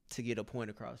to get a point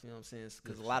across. You know what I'm saying?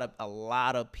 Because a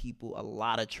lot of people, a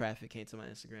lot of traffic came to my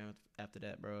Instagram after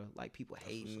that, bro. Like people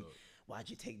hating, why'd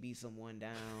you take B Someone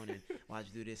down, and why'd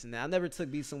you do this and that. I never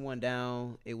took B Someone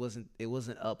down. It wasn't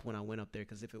up when I went up there.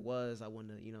 Because if it was, I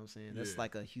wouldn't have. You know what I'm saying? That's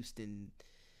like a Houston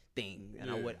thing, and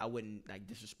I wouldn't like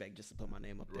disrespect just to put my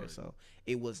name up there. So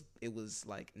it was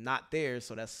like not there,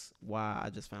 so that's why I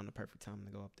just found the perfect time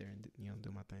to go up there and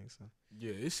do my thing. So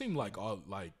yeah, it seemed like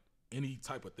any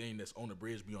type of thing that's on the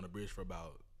bridge be on the bridge for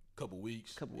about a couple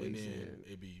weeks, and then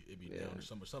it'd be down or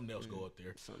something else go up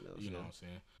there. You know what I'm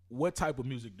saying? What type of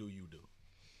music do you do?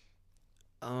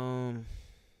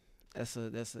 That's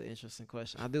an interesting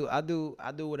question. I do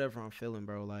whatever I'm feeling,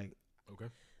 bro. Like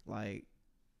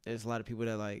there's a lot of people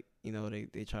that like you know, they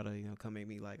try to, you know, come at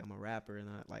me like I'm a rapper, and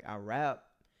I rap,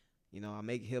 you know, I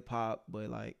make hip hop, but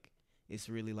like it's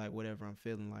really like whatever I'm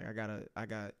feeling. Like I got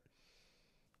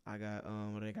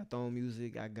throne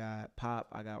music, I got pop,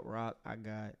 I got rock, I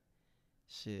got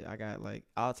like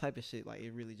all type of shit. Like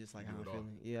it really just like how I'm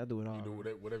feeling. Yeah, I do it all. You do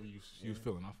whatever you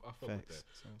feeling. I feel with that.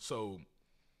 So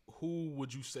who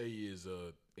would you say is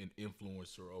an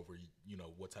influencer over, you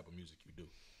know, what type of music you do,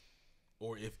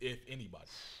 or if anybody?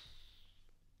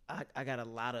 I got a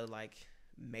lot of like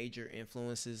major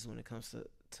influences when it comes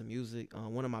to music.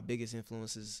 One of my biggest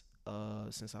influences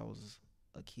since I was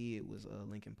a kid was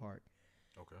Linkin Park.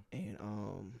 Okay. And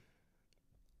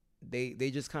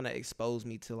they just kind of exposed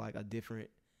me to like a different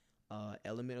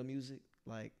element of music.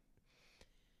 Like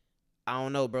I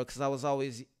don't know, bro, because I was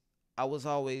always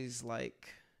like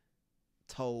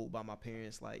told by my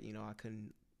parents, like, you know, I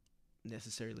couldn't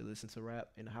necessarily listen to rap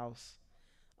in the house.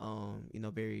 You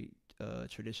know, very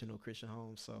traditional Christian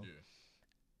home. So yeah.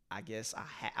 I guess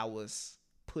I was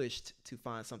pushed to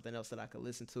find something else that I could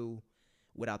listen to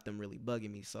without them really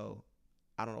bugging me. So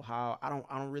I don't know how. I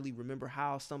don't really remember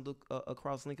how I stumbled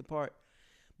across Linkin Park,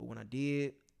 but when I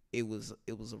did, it was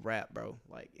a rap, bro.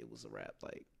 Like it was a rap.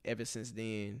 Like ever since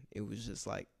then, it was just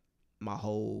like my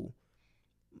whole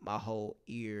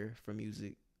ear for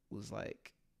music was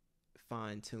like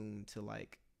fine tuned to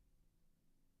like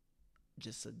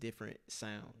just a different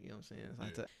sound. You know what I'm saying?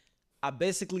 Yeah. I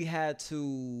basically had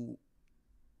to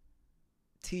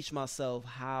teach myself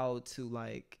how to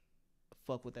like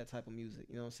fuck with that type of music.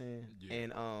 You know what I'm saying? Yeah.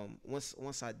 And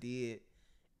once I did,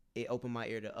 it opened my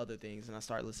ear to other things, and I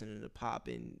started listening to pop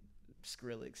and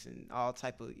Skrillex and all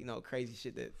type of, you know, crazy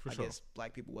shit that guess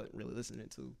black people wasn't really listening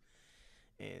to.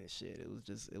 And shit, it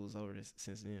was over this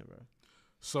since then, bro.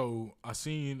 So I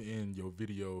seen in your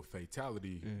video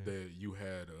Fatality that you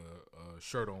had a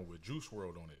shirt on with Juice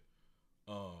WRLD on it.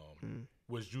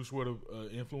 Was Juice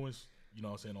WRLD influence, you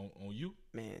know what I'm saying, on you?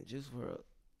 Man, Juice WRLD,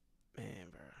 man,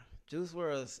 bro. Juice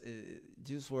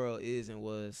WRLD is and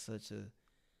was such a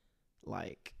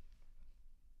like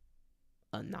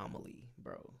anomaly,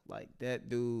 bro. Like that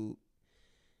dude,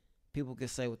 people can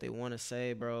say what they want to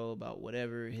say, bro, about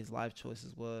whatever his life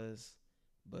choices was,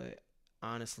 but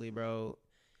honestly, bro,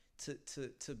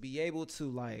 to be able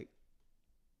to like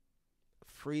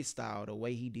freestyle the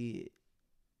way he did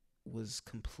was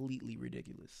completely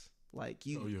ridiculous. Like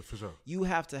for sure. You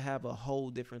have to have a whole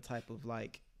different type of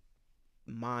like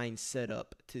mind set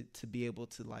up to be able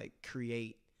to like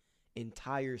create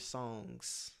entire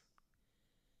songs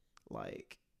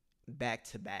like back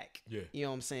to back. Yeah. You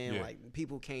know what I'm saying? Yeah. Like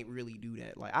people can't really do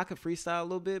that. Like I could freestyle a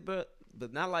little bit, but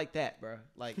not like that, bro.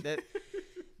 Like that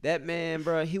that man,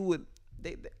 bro, he would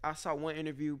I saw one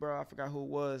interview, bro, I forgot who it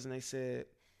was, and they said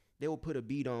they will put a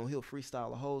beat on, he'll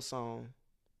freestyle a whole song,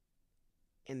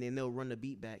 and then they'll run the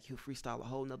beat back, he'll freestyle a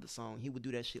whole nother song. He would do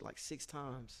that shit like 6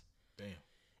 times. Damn.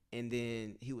 And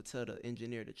then he would tell the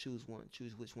engineer to choose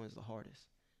which one's the hardest.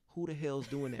 Who the hell's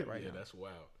doing that right now? Yeah, that's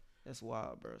wild. That's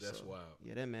wild, bro. That's wild.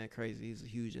 Yeah, that man crazy. He's a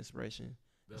huge inspiration.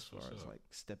 That's as far as like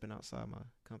stepping outside my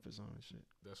comfort zone and shit.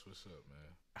 That's what's up,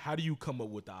 man. How do you come up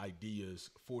with the ideas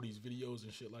for these videos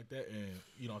and shit like that? And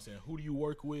you know what I'm saying, who do you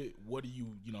work with? What do you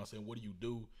know what I'm saying, what do you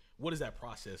do? What is that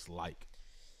process like?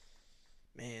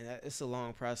 Man, it's a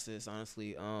long process,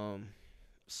 honestly.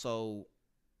 So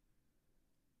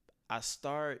I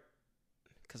start,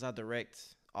 cause I direct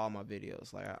all my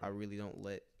videos. Like I really don't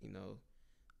let, you know,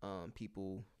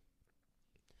 people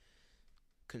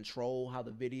control how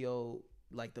the video,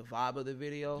 like the vibe of the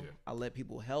video. Yeah. I let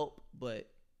people help, but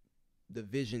the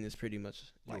vision is pretty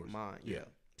much like yours. Mine. Yeah.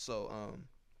 So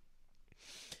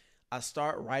I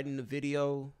start writing the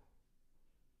video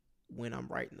when I'm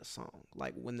writing the song.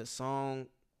 Like when the song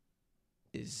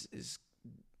is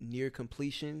near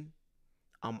completion,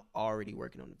 I'm already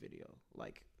working on the video.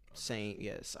 Like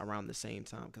around the same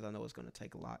time, because I know it's gonna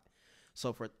take a lot.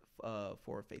 So for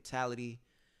Fatality,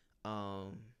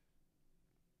 well,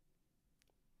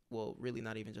 really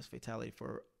not even just Fatality,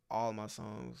 for all my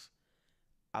songs,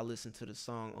 I listen to the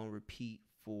song on repeat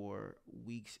for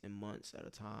weeks and months at a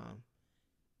time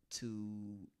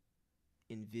to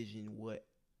envision what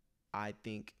I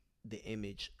think the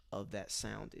image of that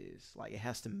sound is. Like it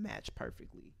has to match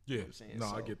perfectly. Yeah, you know what I'm saying? No,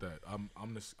 I get that. I'm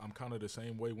kind of the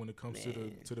same way when it comes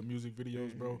to the music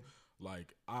videos, bro.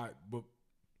 Like but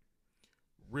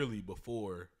really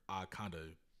before I kind of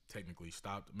technically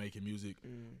stopped making music,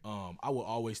 I would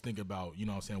always think about, you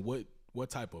know what I'm saying, what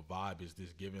type of vibe is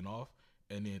this giving off,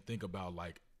 and then think about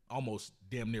like almost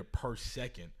damn near per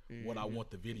second what I want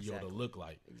the video to look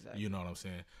like. Exactly. You know what I'm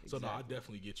saying? So no, I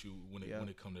definitely get you when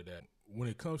it comes to that. When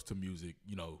it comes to music,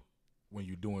 you know, when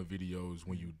you're doing videos,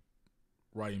 when you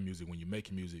writing music, when you're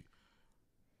making music,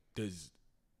 does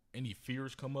any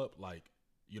fears come up? Like,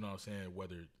 you know what I'm saying?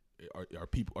 Whether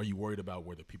are you worried about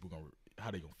whether people how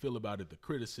they gonna feel about it, the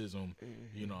criticism,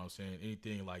 you know what I'm saying?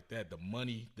 Anything like that, the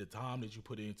money, the time that you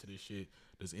put into this shit,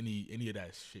 does any of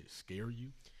that shit scare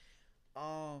you?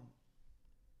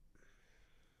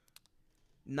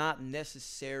 Not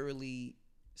necessarily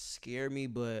scare me,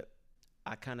 but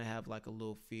I kind of have like a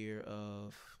little fear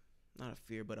of, not a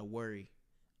fear, but a worry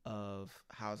of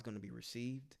how it's going to be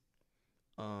received.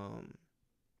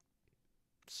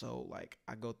 So like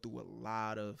I go through a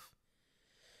lot of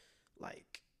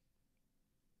like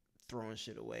throwing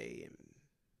shit away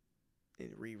and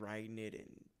rewriting it and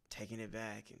taking it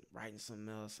back and writing something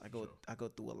else. I go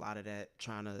through a lot of that,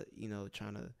 trying to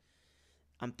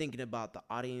I'm thinking about the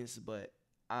audience, but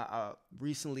I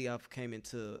recently I've came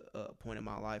into a point in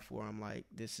my life where I'm like,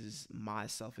 this is my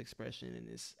self-expression and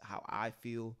it's how I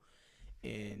feel,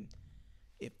 and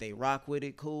if they rock with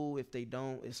it, cool. If they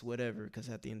don't, it's whatever, because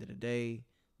at the end of the day,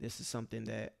 this is something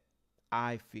that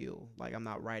I feel like I'm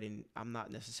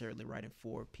not necessarily writing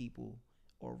for people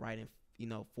or writing,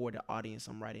 for the audience.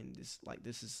 I'm writing this, like,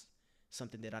 this is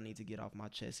something that I need to get off my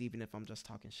chest, even if I'm just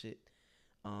talking shit.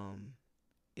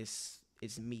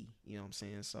 It's me, you know what I'm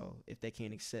saying? So if they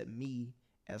can't accept me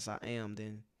as I am,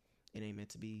 then it ain't meant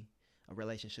to be a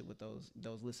relationship with those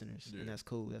listeners, and that's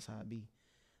cool. That's how it be.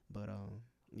 But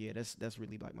yeah, that's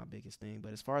really like my biggest thing.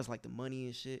 But as far as like the money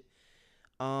and shit,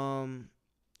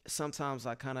 sometimes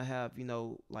I kind of have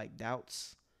like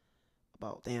doubts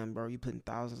about, damn, bro, you putting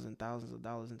thousands and thousands of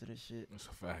dollars into this shit. That's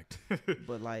a fact.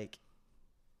 But like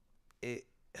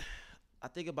I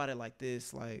think about it like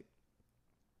this, like,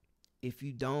 if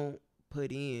you don't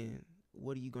put in,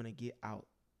 what are you gonna get out?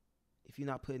 If you're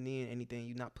not putting in anything,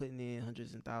 you're not putting in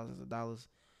hundreds and thousands of dollars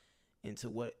into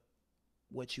what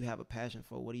you have a passion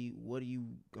for. What are you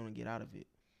gonna get out of it?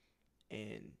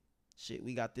 And shit,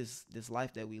 we got this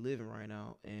life that we live in right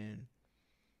now, and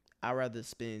I'd rather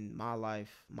spend my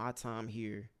time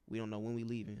here. We don't know when we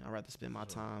leaving. I'd rather spend my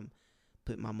time,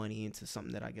 put my money into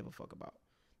something that I give a fuck about.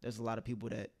 There's a lot of people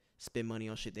that spend money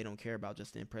on shit they don't care about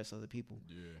just to impress other people.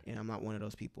 Yeah. And I'm not one of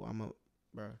those people.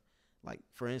 Like,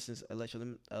 for instance, Electric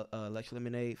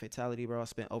Lemonade, Fatality, bro, I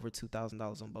spent over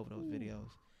 $2,000 on both of those videos.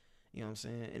 You know what I'm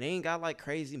saying? And they ain't got like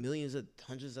crazy millions of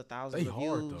hundreds of thousands of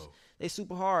views. Though. They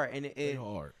super hard. And they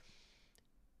hard.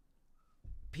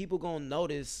 People gonna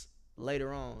notice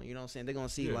later on, you know what I'm saying? They're gonna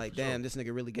see like, damn, this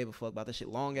nigga really gave a fuck about this shit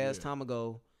long ass time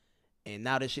ago. And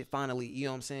now this shit finally, you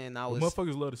know what I'm saying? Now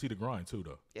motherfuckers love to see the grind too,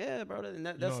 though. Yeah, bro. And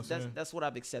that's what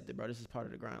I've accepted, bro. This is part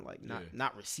of the grind. Like,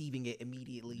 not receiving it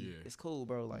immediately. Yeah. It's cool,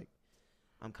 bro. Like,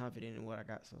 I'm confident in what I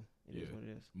got, so it is what it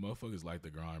is. Motherfuckers like the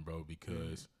grind, bro,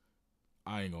 because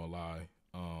I ain't gonna lie.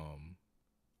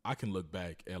 I can look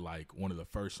back at like one of the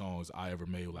first songs I ever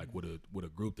made, like with a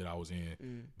group that I was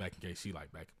in back in KC,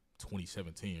 like back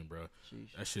 2017, bro.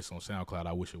 Sheesh. That shit's on SoundCloud.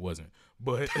 I wish it wasn't,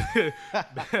 but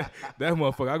that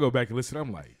motherfucker, I go back and listen.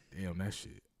 I'm like, damn, that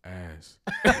shit ass.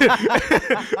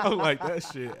 I'm like, that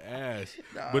shit ass.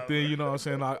 But then, you know what I'm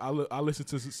saying, I listen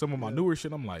to some of my newer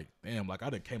shit. I'm like, damn, like I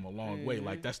done came a long way.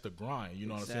 Like, that's the grind. You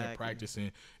know what I'm saying?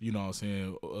 Practicing. You know what I'm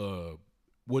saying?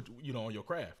 What on your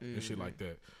craft and shit like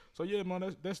that. So yeah,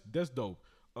 man, that's dope.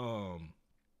 Actually,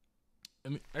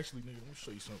 nigga, let me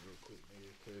show you something real quick,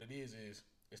 nigga. What it is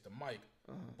it's the mic,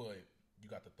 but you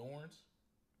got the thorns.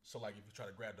 So like, if you try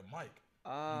to grab the mic,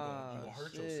 you gonna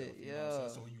hurt yourself. You know what I'm saying?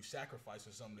 So you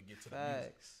sacrificing something to get to the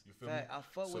music. You feel me? I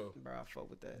fuck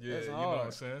with that. Yeah, that's hard. You know what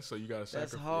I'm saying? So you gotta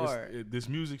sacrifice. That's hard. This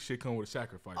music shit come with a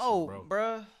sacrifice, bro.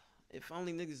 Bruh. If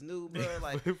only niggas knew, bro.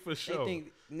 Like, for sure. They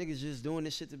think niggas just doing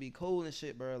this shit to be cool and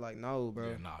shit, bro. Like, no,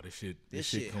 bro. Yeah, nah, this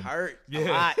shit hurt a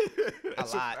lot. A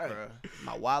lot, bro.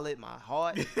 My wallet, my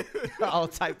heart, all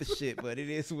type of shit. But it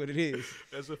is what it is.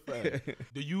 That's a fact.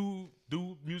 Do you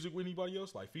do music with anybody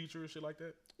else, like feature and shit like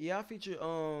that? Yeah, I feature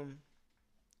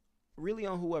really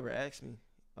on whoever asks me.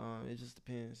 It just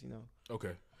depends, you know.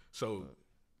 Okay, so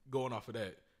going off of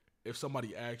that, if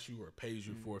somebody asks you or pays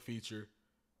you for a feature,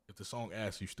 if the song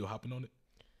asks, you still hopping on it?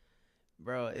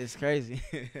 Bro, it's crazy.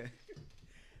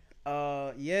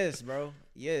 Yes, bro.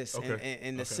 Yes. Okay.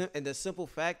 And the simple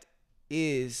fact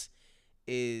is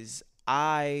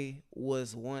I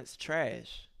was once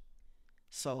trash.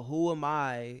 So who am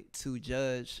I to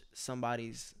judge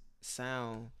somebody's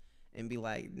sound and be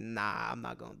like, nah, I'm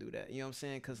not gonna do that. You know what I'm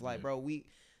saying? Cause like, bro, we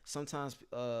sometimes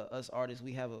us artists,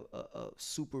 we have a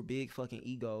super big fucking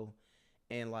ego.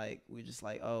 And like, we're just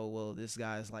like, oh, well, this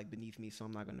guy's like beneath me, so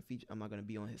I'm not gonna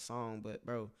be on his song. But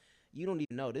bro, you don't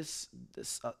even know this.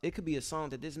 It could be a song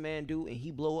that this man do, and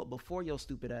he blow up before your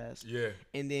stupid ass. Yeah.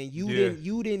 And then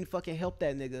you didn't fucking help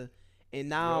that nigga, And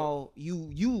now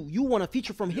you want a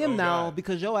feature from him now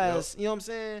because your ass, you know what I'm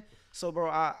saying? So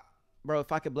bro,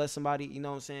 if I could bless somebody, you know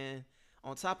what I'm saying?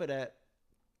 On top of that,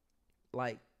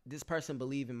 like this person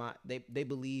believe in they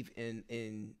believe in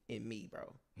me,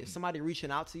 bro. If somebody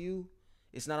reaching out to you,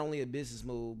 it's not only a business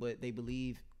move, but they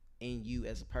believe in you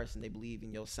as a person. They believe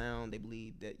in your sound. They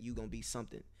believe that you gonna be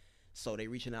something. So they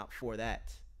reaching out for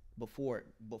that before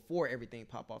everything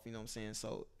pop off. You know what I'm saying?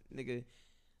 So nigga,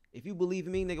 if you believe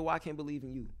in me, nigga, why I can't believe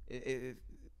in you?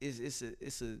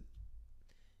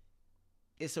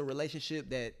 It's a relationship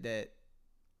that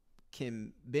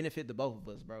can benefit the both of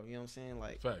us, bro. You know what I'm saying?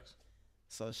 Like facts.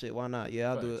 So shit, why not?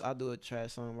 Yeah, I'll do a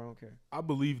trash song, bro. I don't care. I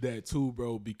believe that too,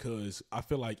 bro, because I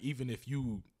feel like even if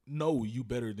you know you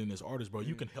better than this artist, bro,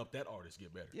 you can help that artist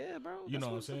get better. Yeah, bro. You know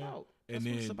what I'm saying? And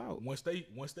then once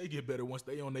they get better, once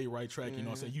they on their right track, you know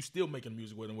what I'm saying, you still making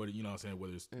music with them, whether you know what I'm saying,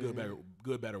 whether it's good,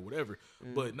 bad, or whatever.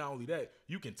 But not only that,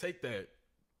 you can take that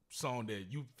song that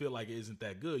you feel like isn't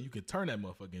that good, you can turn that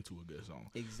motherfucker into a good song.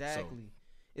 Exactly. So,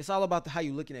 it's all about how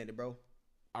you looking at it, bro.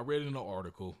 I read in an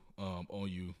article on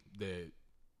you that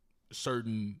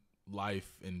certain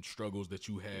life and struggles that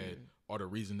you had are the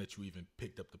reason that you even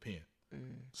picked up the pen.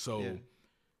 So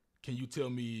can you tell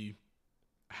me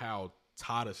how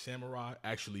Tie the Samurai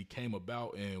actually came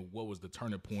about and what was the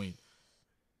turning point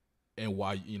and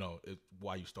why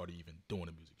you started even doing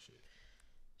the music shit?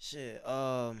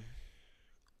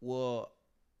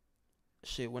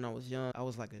 When I was young, I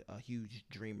was like a huge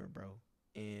dreamer, bro.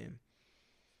 And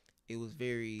it was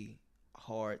very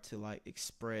hard to like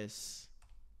express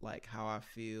like how I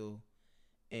feel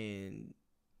and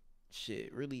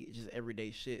shit, really just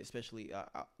everyday shit. Especially, I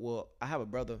have a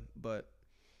brother, but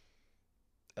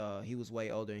he was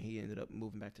way older and he ended up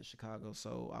moving back to Chicago.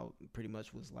 So I pretty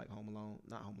much was like not home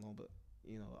alone, but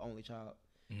only child.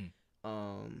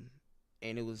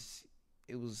 And it was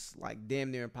like damn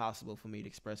near impossible for me to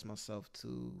express myself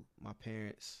to my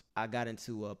parents. I got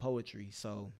into poetry.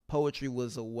 So poetry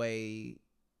was a way,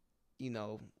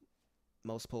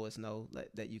 most poets know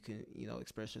that you can,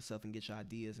 express yourself and get your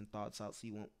ideas and thoughts out so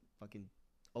you won't fucking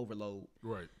overload.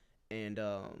 Right. And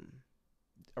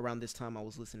around this time I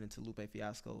was listening to Lupe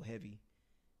Fiasco heavy.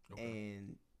 Okay.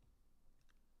 And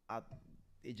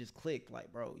it just clicked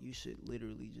like, bro, you should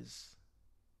literally just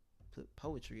put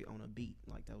poetry on a beat.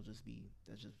 Like that just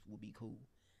would be cool.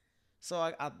 So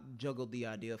I juggled the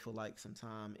idea for like some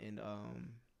time, and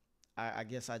I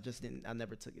guess I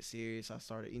never took it serious. I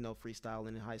started,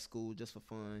 freestyling in high school just for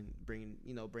fun, bringing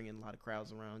a lot of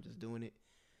crowds around, just doing it.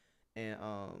 And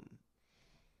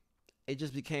it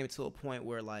just became to a point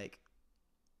where like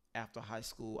after high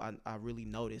school, I really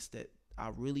noticed that I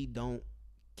really don't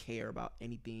care about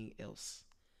anything else.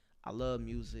 I love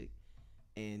music.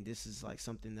 And this is like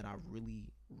something that I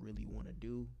really, really want to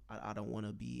do. I don't want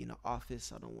to be in an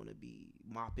office. I don't want to be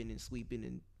mopping and sweeping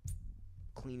and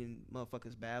cleaning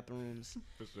motherfuckers' bathrooms.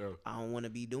 For sure. I don't want to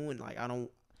be doing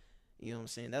you know what I'm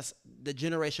saying? That's the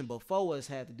generation before us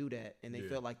had to do that, and they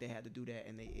felt like they had to do that,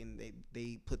 and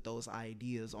they put those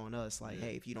ideas on us like,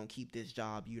 hey, if you don't keep this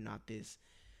job, you're not this.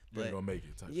 You ain't gonna make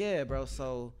it. Yeah, bro.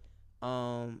 So,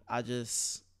 I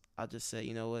just said,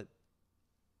 you know what?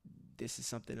 This is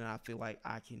something that I feel like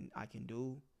I can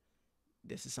do.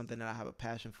 This is something that I have a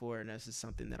passion for, and this is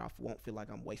something that I won't feel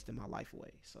like I'm wasting my life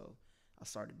away. So I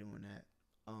started doing that.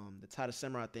 The Tie the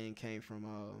Samurai thing came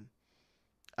from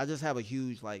I just have a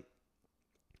huge like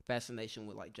fascination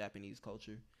with like Japanese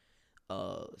culture,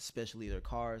 especially their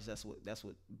cars. That's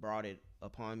what brought it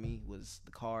upon me was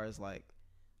the cars. Like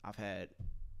I'm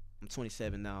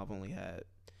 27 now.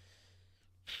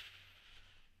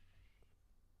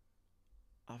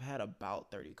 I've had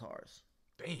about 30 cars.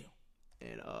 Damn.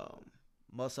 And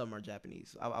most of them are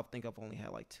Japanese. I think I've only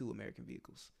had like 2 American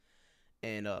vehicles.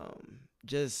 And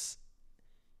just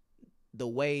the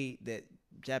way that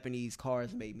Japanese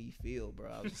cars made me feel,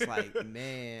 bro. I was just like,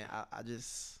 man, I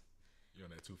just... You're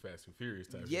on that Too Fast, Too Furious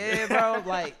type yeah, shit. bro.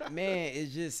 Like, man,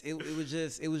 it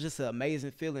was just an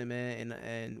amazing feeling, man.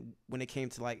 And when it came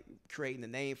to like creating the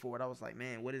name for it, I was like,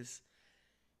 man, what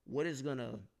is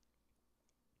gonna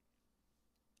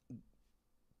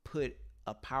put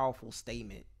a powerful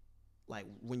statement like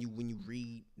when you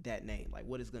read that name, like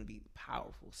what is gonna be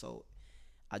powerful? So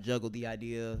I juggled the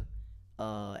idea.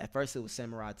 At first it was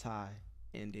Samurai Tie,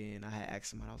 and then I had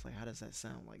asked somebody, I was like, how does that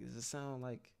sound? Like, does it sound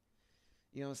like,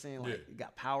 you know what I'm saying? Like it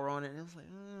got power on it. And I was like,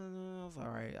 I was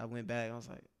all right. I went back and I was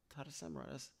like, Tie the Samurai,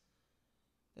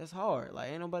 that's hard.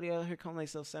 Like ain't nobody out here calling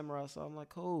themselves Samurai. So I'm like,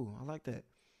 cool, I like that.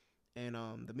 And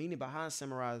the meaning behind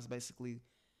Samurai is basically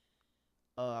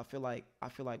I feel like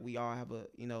we all have a,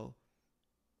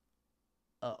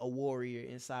 a warrior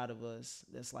inside of us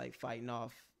that's like fighting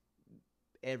off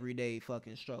everyday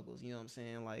fucking struggles. You know what I'm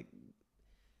saying? Like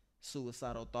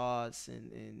suicidal thoughts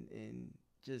and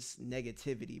just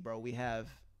negativity, bro. We have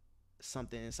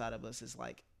something inside of us that's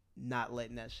like not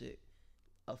letting that shit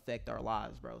affect our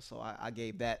lives, bro. So I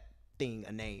gave that thing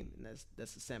a name, and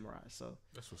that's the samurai. So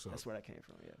that's what's up. That's where that came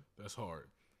from. Yeah, that's hard.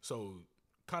 So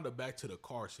kind of back to the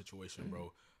car situation,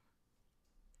 bro.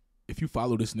 If you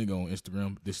follow this nigga on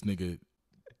Instagram, this nigga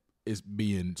is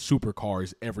being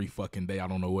supercars every fucking day. I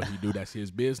don't know what he do. That's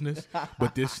his business.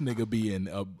 But this nigga be in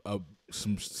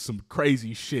some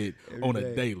crazy shit every on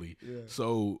a daily. Yeah.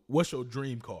 So what's your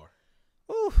dream car?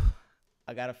 Ooh,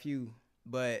 I got a few,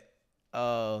 but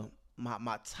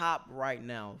my top right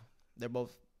now, they're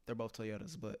both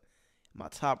Toyotas, but my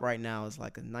top right now is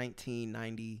like a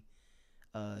 1990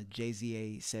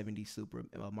 JZA 70 Supra,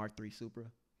 Mark III Supra.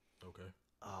 Okay.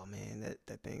 Oh man,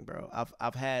 that thing, bro.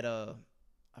 I've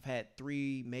had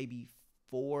 3, maybe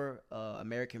 4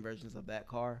 American versions of that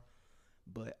car,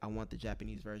 but I want the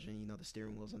Japanese version. You know, the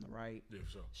steering wheel's on the right. Yeah, for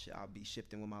sure. I'll be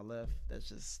shifting with my left.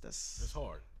 That's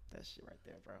hard. That shit right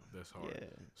there, bro. That's hard. Yeah.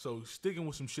 So sticking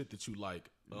with some shit that you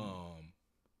like,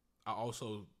 I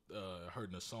also heard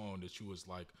in a song that you was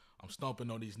like, I'm stomping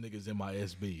on these niggas in my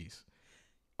SBs.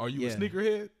 Are you a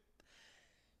sneakerhead?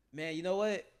 Man, you know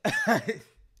what?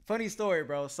 Funny story,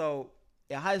 bro. So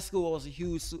in high school, I was a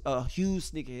huge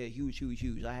sneakerhead,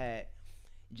 huge. I had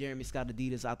Jeremy Scott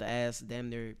Adidas out the ass, damn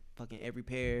near fucking every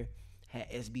pair. Had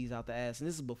SBs out the ass, and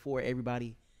this is before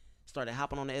everybody started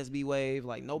hopping on the SB wave.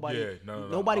 Like nobody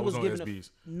was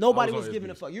giving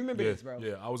a fuck. You remember this, bro?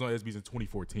 Yeah, I was on SBs in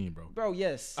 2014, bro. Bro,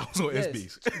 yes. I was on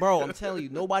SBs. Bro, I'm telling you,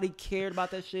 nobody cared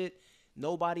about that shit.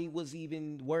 Nobody was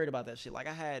even worried about that shit. Like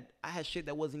I had shit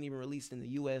that wasn't even released in the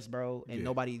US, bro, and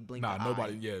nobody blinked an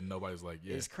eye. Nobody's like,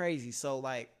 It's crazy. So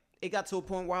like it got to a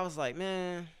point where I was like,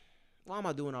 man, why am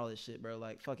I doing all this shit, bro?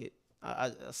 Like fuck it.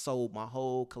 I sold my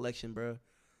whole collection, bro.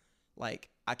 Like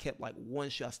I kept like one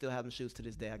shoe. I still have them shoes to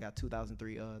this day. I got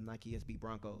 2003 Nike SB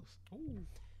Broncos. Ooh.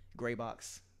 Gray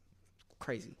box.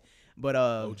 Crazy. But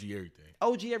OG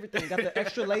everything. Got the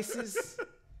extra laces.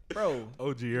 Bro,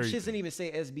 OG everything. Shit didn't even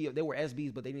say SB. They were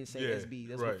SBs, but they didn't say SB.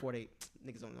 That's before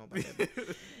niggas don't know about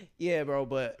that. Yeah, bro.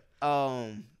 But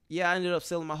I ended up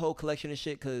selling my whole collection of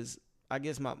shit because I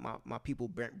guess my people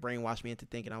brainwashed me into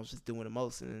thinking I was just doing the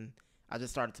most, and I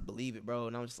just started to believe it, bro.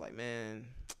 And I was just like, man,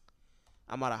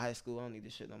 I'm out of high school. I don't need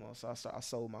this shit no more. So I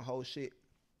sold my whole shit.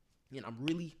 And I'm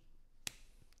really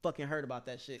fucking hurt about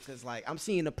that shit because like I'm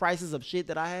seeing the prices of shit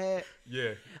that I had.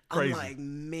 Yeah, crazy. I'm like,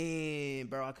 man,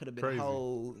 bro, I could have been a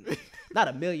whole, not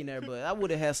a millionaire, but I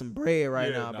would have had some bread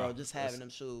right now, bro, just having them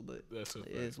shoes. But it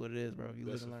is what it is, bro. You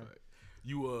live and learn.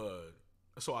 You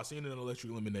so I seen it in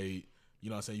Electric Lemonade. You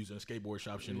know what I'm saying? You was in a skateboard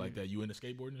shop, shit like that. You into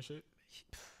skateboarding and shit?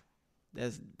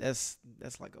 That's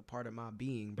like a part of my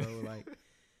being, bro. Like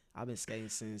I've been skating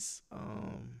since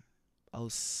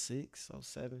 06,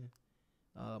 07.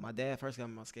 My dad first got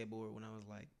me my skateboard when I was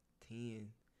like 10,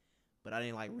 but I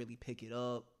didn't like really pick it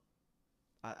up.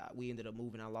 We ended up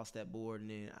moving. I lost that board, and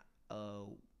then I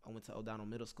went to O'Donnell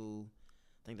Middle School.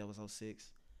 I think that was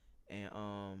 06, and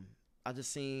I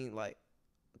just seen like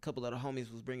a couple of the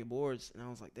homies was bringing boards, and I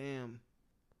was like, damn,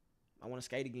 I want to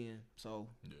skate again. So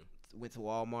went to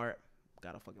Walmart,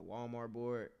 got a fucking Walmart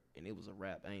board, and it was a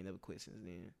wrap. I ain't never quit since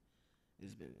then.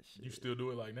 It's been shit. You still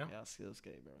do it like now? Yeah, I still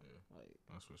skate, bro. Yeah. Like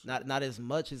that's what's not as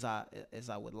much as I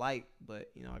would like, but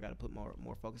you know I got to put more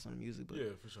focus on the music. But yeah,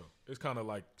 for sure. It's kind of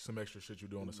like some extra shit you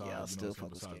do on the side. Yeah, I still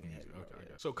focus skating heavy.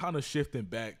 Okay. So kind of shifting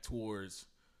back towards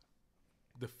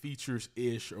the features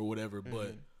ish or whatever,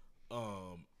 but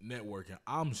networking.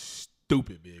 I'm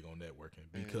stupid big on networking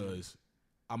because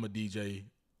I'm a DJ.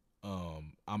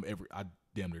 I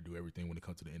damn near do everything when it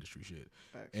comes to the industry shit,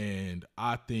 and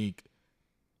I think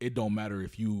it don't matter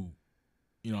if you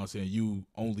know what I'm saying, you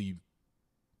only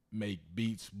make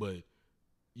beats, but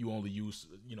you only use,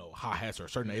 hi-hats or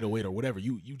certain 808 or whatever.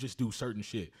 You just do certain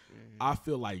shit. I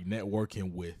feel like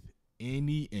networking with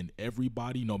any and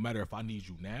everybody, no matter if I need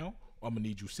you now, or I'm going to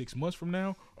need you 6 months from now,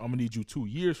 or I'm going to need you 2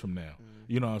 years from now.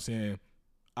 You know what I'm saying?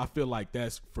 I feel like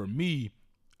that's, for me,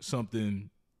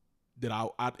 something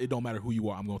that it don't matter who you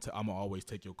are. I'm gonna always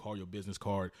take your card, your business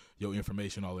card, your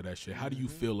information, all of that shit. How do you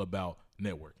feel about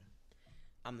networking?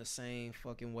 I'm the same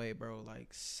fucking way, bro. Like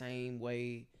same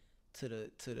way to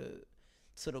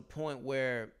the point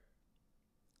where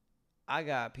I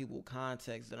got people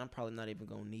contacts that I'm probably not even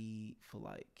gonna need for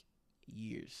like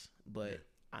years, but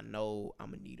I know I'm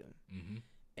gonna need them.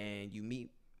 And you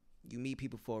meet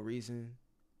people for a reason,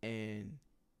 and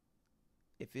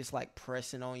if it's like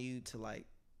pressing on you to like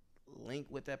link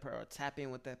with that person or tap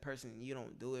in with that person and you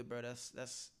don't do it, bro,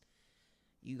 that's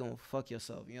you gonna fuck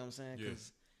yourself. You know what I'm saying?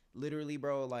 Because literally,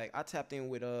 bro, like I tapped in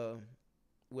with a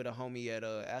homie at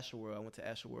Astroworld. I went to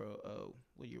Astroworld.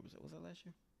 What year was that? Was that last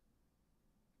year?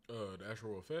 The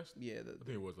Astroworld Fest. Yeah, I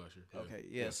think it was last year. Okay,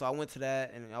 yeah. So I went to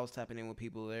that and I was tapping in with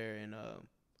people there, and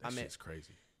that shit's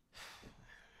crazy.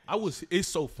 It's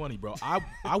so funny, bro.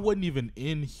 I wasn't even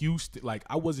in Houston. Like,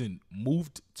 I wasn't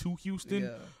moved to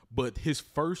Houston, but his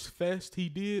first fest he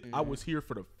did, I was here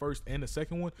for the first and the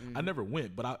second one. I never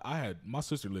went, but I had, my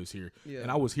sister lives here, and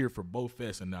I was here for both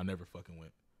fests, and I never fucking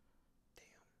went.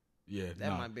 Damn. Yeah.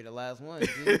 That might be the last one,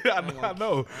 dude. I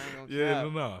know. Yeah,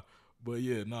 no. But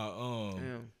yeah,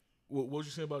 what was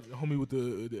you saying about the homie with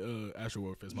the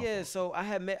Astroworld Fest? Yeah, so I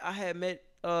had met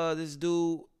this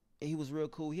dude, and he was real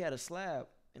cool. He had a slab.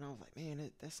 And I was like,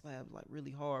 man, that slab's like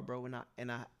really hard, bro.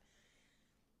 And I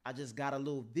just got a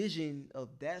little vision of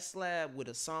that slab with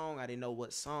a song. I didn't know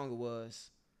what song it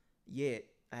was yet.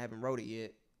 I haven't wrote it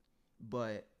yet.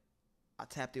 But I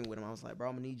tapped in with him. I was like, bro,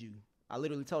 I'm going to need you. I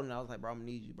literally told him, I was like, bro, I'm going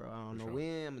to need you, bro. I don't know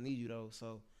when. I'm going to need you, though.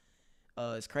 So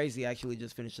it's crazy. I actually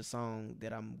just finished a song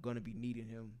that I'm going to be needing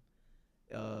him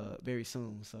very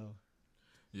soon. So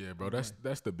yeah, bro,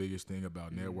 that's the biggest thing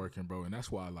about networking, bro. And that's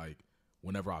why, like,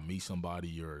 whenever I meet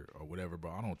somebody or whatever, bro,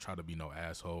 I don't try to be no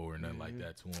asshole or nothing like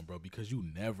that to them, bro, because you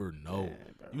never know.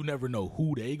 You never know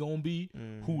who they gonna be,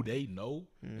 who they know,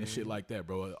 and shit like that,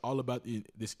 bro. All about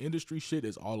this industry shit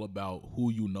is all about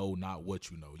who you know, not what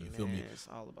you know. You feel me? It's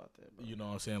all about that, bro. You know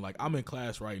what I'm saying? Like, I'm in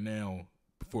class right now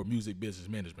for music business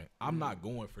management. I'm not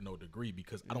going for no degree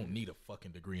because I don't need a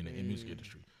fucking degree in the music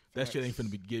industry. That shit ain't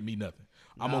finna get me nothing.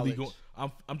 I'm only going.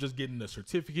 I'm just getting a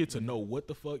certificate to know what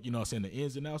the fuck, you know what I'm saying, the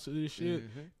ins and outs of this shit.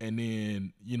 And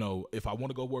then, you know, if I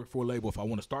want to go work for a label, if I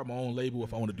want to start my own label,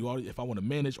 if I want to do all, if I want to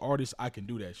manage artists, I can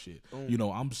do that shit. You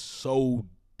know, I'm so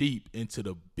deep into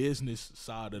the business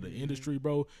side of the industry,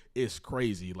 bro. It's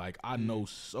crazy. Like, I know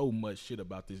so much shit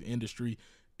about this industry,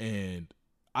 and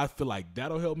I feel like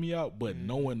that'll help me out. But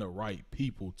knowing the right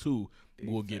people too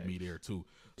will get me there too.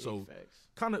 So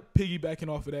kind of piggybacking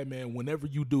off of that, man, whenever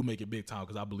you do make it big time,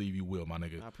 because I believe you will, my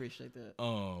nigga. I appreciate that.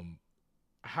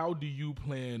 How do you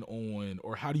plan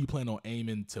on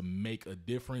aiming to make a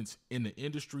difference in the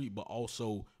industry, but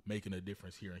also making a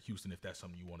difference here in Houston, if that's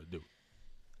something you want to do?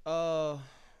 I'm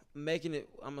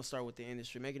gonna start with the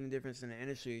industry. Making a difference in the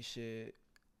industry, shit.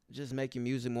 Just making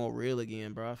music more real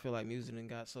again, bro. I feel like music done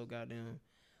got so goddamn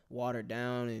watered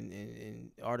down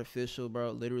and artificial,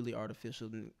 bro. Literally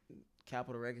artificial.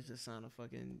 Capitol Records just signed a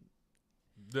fucking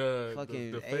the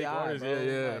fake AI, artists. bro.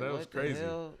 Yeah, like, that was crazy.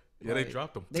 Yeah, like, they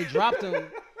dropped them. They dropped them,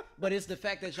 but it's the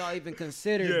fact that y'all even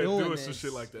consider doing some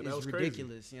shit like that. That was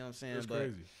ridiculous. Crazy. You know what I'm saying? That's but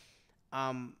crazy.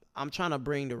 I'm trying to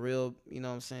bring the real. You know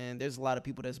what I'm saying? There's a lot of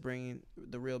people that's bringing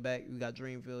the real back. You got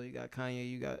Dreamville, you got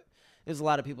Kanye, there's a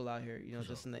lot of people out here. You know,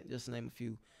 just to name a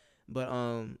few.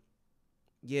 But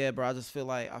yeah, bro. I feel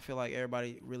like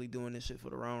everybody really doing this shit for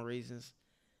the wrong reasons,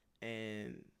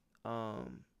 and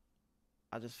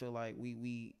I just feel like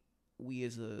we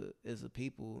as a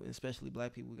people, especially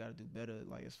black people, we got to do better.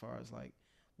 Like, as far as like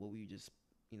what we just,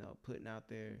 you know, putting out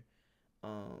there,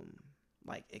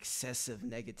 like excessive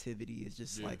negativity is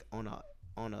just like on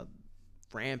a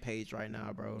rampage right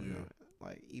now, bro. Yeah. You know,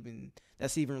 like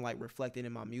that's even like reflected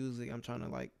in my music. I'm trying to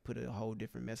like put a whole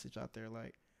different message out there.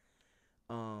 Like,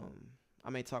 I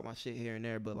may talk my shit here and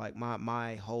there, but like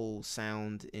my whole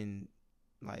sound in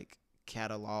like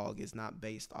catalog is not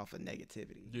based off of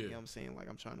negativity. You know what I'm saying? Like,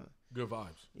 I'm trying to good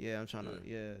vibes. Yeah, I'm trying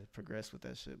to progress with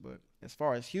that shit. But as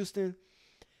far as Houston,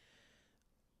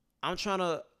 I'm trying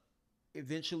to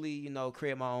eventually, you know,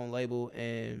 create my own label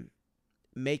and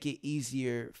make it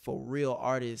easier for real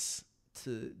artists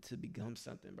to become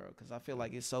something, bro. Because I feel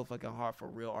like it's so fucking hard for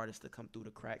real artists to come through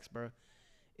the cracks, bro.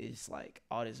 It's like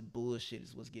all this bullshit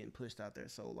is what's getting pushed out there.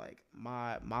 So like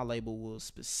my label will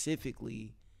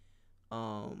specifically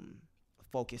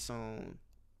focus on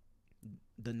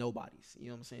the nobodies. You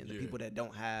know what I'm saying? The people that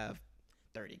don't have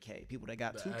 30K, people that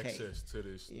got 2K. Access to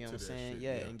this. You know what I'm saying? Shit,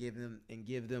 yeah, and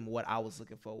give them what I was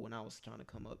looking for when I was trying to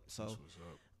come up. So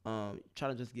try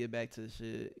to just get back to the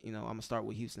shit. You know, I'm gonna start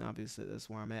with Houston. Obviously, that's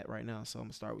where I'm at right now. So I'm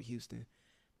gonna start with Houston.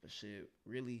 But shit,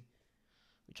 really,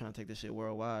 we're trying to take this shit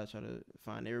worldwide. Try to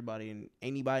find everybody and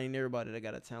anybody and everybody that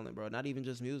got a talent, bro. Not even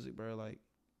just music, bro. Like,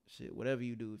 shit, whatever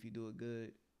you do, if you do it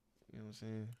good, you know what I'm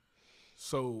saying?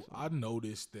 So I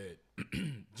noticed that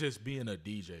just being a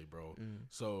DJ, bro.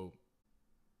 So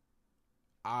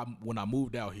when I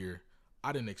moved out here,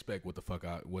 I didn't expect what the fuck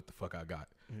I got.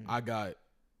 I got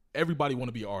everybody want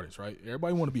to be an artist, right?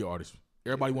 Everybody want to be an artist.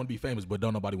 Everybody want to be famous, but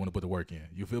don't nobody want to put the work in.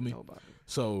 You feel me? Nobody.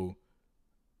 So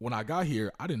when I got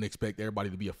here, I didn't expect everybody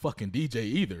to be a fucking DJ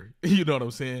either. You know what I'm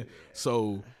saying?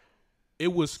 So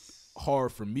it was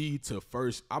hard for me to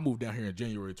first. I moved down here in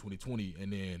January 2020,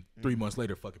 and then 3 months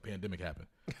later, fucking pandemic happened.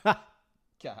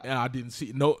 And I didn't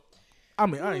see I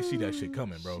didn't see that shit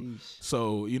coming, bro. Sheesh.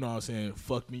 So, you know what I'm saying?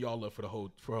 Fucked me all up for whole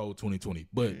 2020.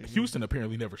 But Houston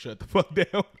apparently never shut the fuck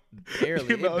down. Barely.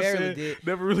 You know it barely did.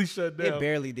 Never really shut down. It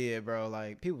barely did, bro.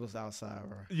 Like, people was outside,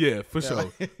 bro. Yeah, for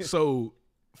sure. So,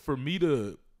 for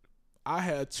me I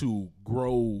had to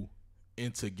grow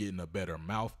into getting a better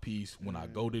mouthpiece when I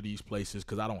go to these places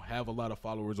because I don't have a lot of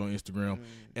followers on Instagram.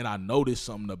 And I noticed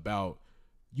something about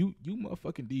you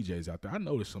motherfucking DJs out there. I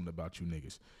noticed something about you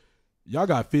niggas. Y'all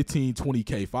got 15,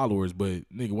 20K followers, but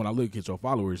nigga, when I look at your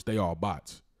followers, they all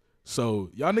bots. So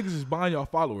y'all niggas is buying y'all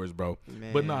followers, bro.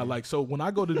 Man. But nah, like, so when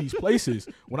I go to these places,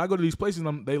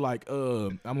 they like,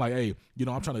 I'm like, hey, you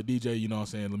know, I'm trying to DJ, you know what I'm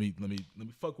saying? Let me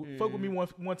fuck with me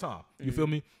one time. You feel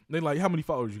me? They like, how many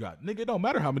followers you got? Nigga, it don't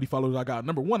matter how many followers I got.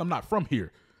 Number one, I'm not from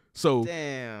here. So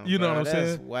damn, you know bro, what I'm saying?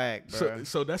 That's whack, bro.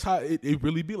 So that's how it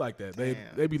really be like that.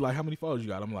 They be like, how many followers you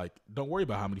got? I'm like, don't worry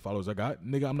about how many followers I got.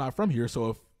 Nigga, I'm not from here.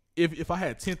 So if I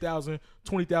had 10,000,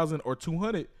 20,000, or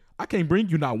 200, I can't bring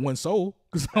you not one soul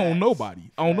because I don't know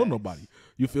nobody.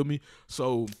 You feel me?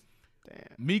 So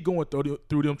me going through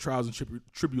them trials and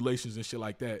tribulations and shit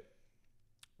like that,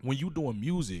 when you doing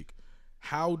music,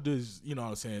 how does, you know what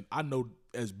I'm saying, I know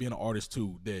as being an artist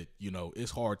too that, you know,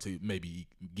 it's hard to maybe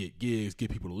get gigs,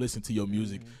 get people to listen to your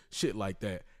music, shit like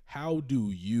that. How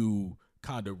do you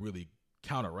kind of really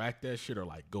counteract that shit or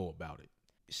like go about it?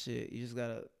 Shit, you just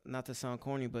gotta, not to sound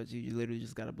corny, but you literally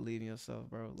just gotta believe in yourself,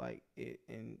 bro. Like,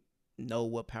 and know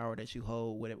what power that you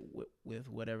hold with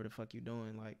whatever the fuck you're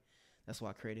doing. Like, that's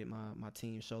why I created my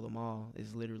team, Show Them All.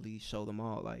 Is literally show them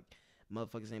all. Like,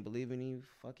 motherfuckers ain't believing you,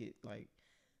 fuck it. Like,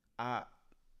 I've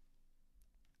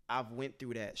went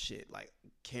through that shit, like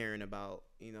caring about,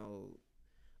 you know,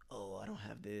 oh, I don't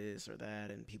have this or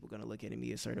that, and people gonna look at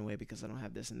me a certain way because I don't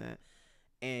have this and that,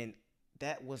 and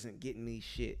that wasn't getting me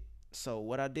shit. So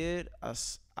what I did, I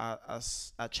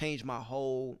changed my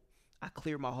whole, I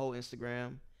cleared my whole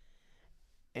Instagram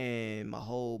and my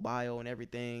whole bio and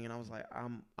everything, and I was like,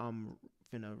 I'm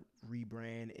finna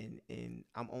rebrand, and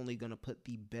I'm only gonna put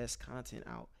the best content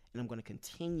out, and I'm gonna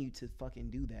continue to fucking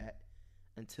do that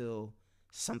until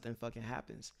something fucking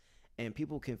happens. And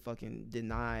people can fucking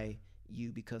deny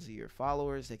you because of your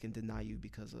followers, they can deny you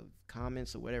because of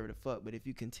comments or whatever the fuck, but if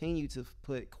you continue to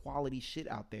put quality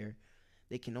shit out there,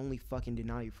 they can only fucking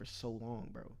deny you for so long,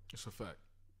 bro. It's a fact.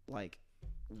 Like,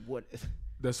 what?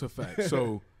 That's a fact.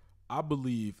 So I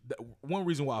believe that one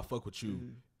reason why I fuck with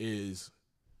you is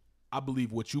I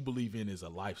believe what you believe in is a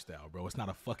lifestyle, bro. It's not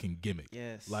a fucking gimmick.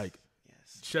 Yes. Like,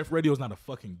 Chef Radio is not a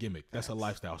fucking gimmick. That's a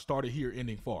lifestyle. Started here,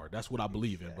 ending far. That's what I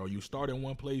believe in, bro. You start in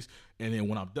one place, and then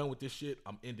when I'm done with this shit,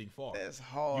 I'm ending far. That's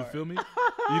hard. You feel me?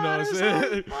 You know what I'm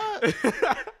saying?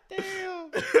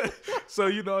 Damn. So,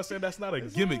 you know what I'm saying? That's not a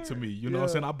gimmick to me. You know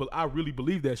what I'm saying? I really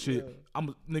believe that shit.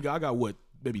 Nigga, I got what?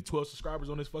 Maybe 12 subscribers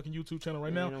on this fucking YouTube channel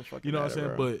right now. You know what I'm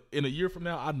saying? Bro. But in a year from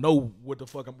now, I know where the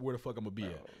fuck I'm gonna be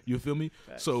at. You feel me?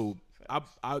 Facts. So I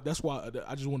that's why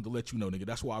I just wanted to let you know, nigga.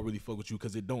 That's why I really fuck with you,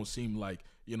 because it don't seem like,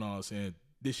 you know what I'm saying,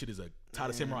 this shit is a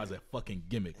Ty Samurai is a fucking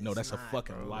gimmick. No, that's not, a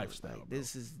fucking bro. Lifestyle. Like,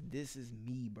 this is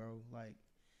me, bro. Like,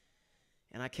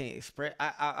 and I can't express.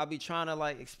 I be trying to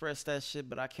like express that shit,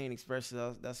 but I can't express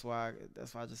it. That's why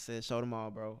I just said show them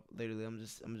all, bro. Literally, I'm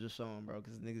just showing, bro,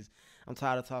 because niggas, I'm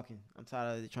tired of talking. I'm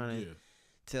tired of trying to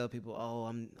tell people, oh,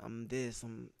 I'm this.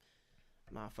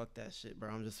 Nah, fuck that shit, bro.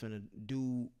 I'm just finna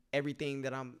do everything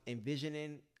that I'm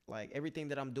envisioning. Like, everything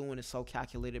that I'm doing is so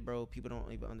calculated, bro. People don't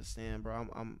even understand, bro.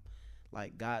 I'm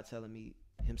like, God telling me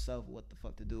himself what the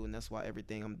fuck to do, and that's why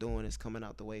everything I'm doing is coming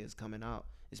out the way it's coming out.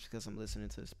 It's because I'm listening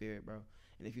to the spirit, bro.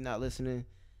 And if you're not listening,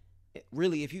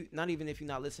 really, if you're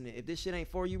not listening, if this shit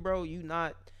ain't for you, bro,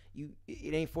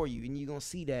 it ain't for you, and you're gonna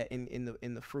see that in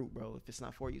the fruit, bro. If it's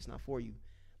not for you, it's not for you.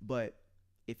 But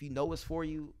if you know it's for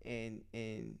you, and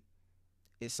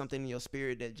it's something in your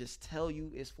spirit that just tell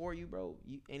you it's for you, bro,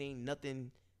 it ain't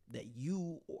nothing that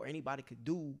you or anybody could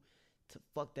do to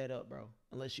fuck that up, bro.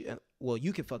 Unless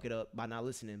you can fuck it up by not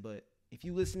listening, but if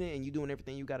you listening and you doing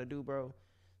everything you gotta do, bro,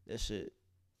 that shit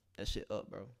up,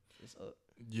 bro. It's up.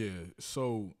 Yeah.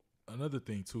 So another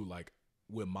thing too, like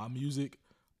with my music,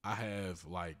 I have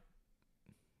like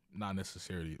not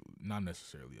necessarily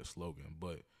a slogan,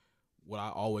 but what I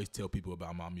always tell people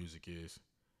about my music is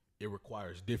it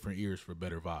requires different ears for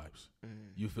better vibes.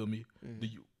 You feel me?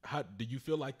 Do you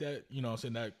feel like that? You know what I'm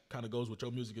saying? That kind of goes with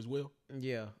your music as well? Yeah.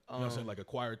 You know what I'm saying? Like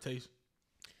acquired taste?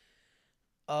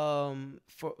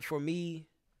 For me,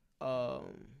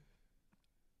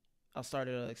 I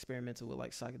started experimenting with like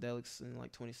psychedelics in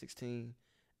like 2016,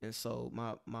 and so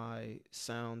my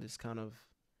sound is kind of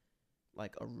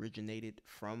like originated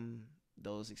from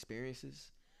those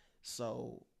experiences.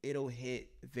 So it'll hit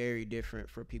very different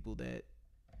for people that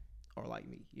are like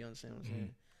me. You understand what I'm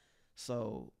saying?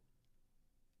 So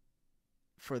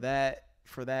for that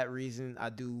reason, I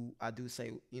do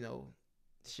say, you know,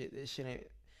 this shit ain't.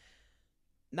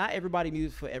 Not everybody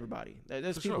music for everybody.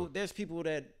 There's people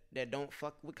that don't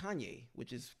fuck with Kanye,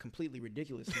 which is completely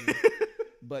ridiculous to me.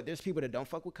 But there's people that don't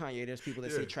fuck with Kanye. There's people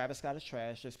that say Travis Scott is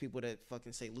trash. There's people that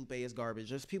fucking say Lupe is garbage.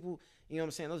 There's people, you know what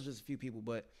I'm saying? Those are just a few people.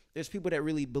 But there's people that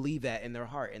really believe that in their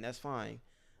heart, and that's fine.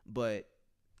 But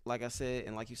like I said,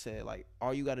 and like you said, like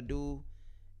all you got to do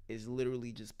is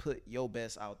literally just put your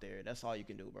best out there. That's all you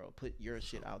can do, bro. Put your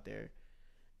shit out there,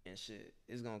 and shit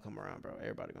is going to come around, bro.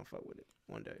 Everybody going to fuck with it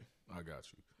one day. I got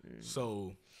you.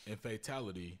 So in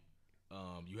Fatality,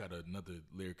 you had another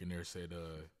lyric in there said,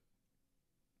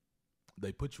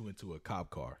 they put you into a cop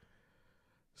car.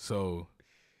 So,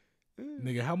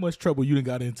 nigga, how much trouble you done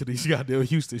got into these goddamn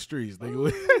Houston streets,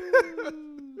 nigga?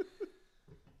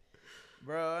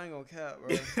 Bro, I ain't gonna cap,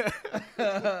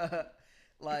 bro.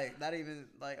 Like, not even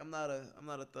like I'm not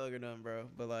a thug or nothing, bro.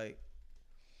 But like,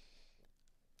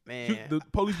 man, the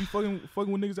police be fucking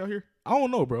with niggas out here. I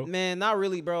don't know, bro. Man, not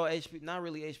really, bro. Not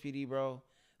really HPD, bro.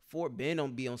 Fort Bend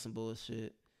don't be on some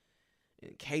bullshit.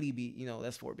 And Katy be, you know,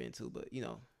 that's Fort Bend too, but you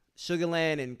know.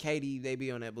 Sugarland and Katy, they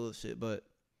be on that bullshit, but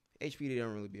HPD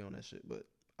don't really be on that shit. But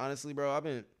honestly, bro, I've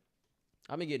been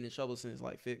getting in trouble since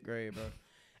like 5th grade, bro.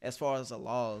 As far as the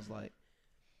laws, like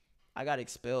I got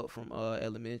expelled from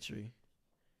elementary.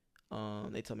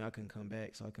 They told me I couldn't come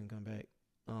back, so I couldn't come back.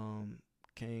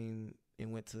 Came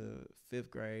and went to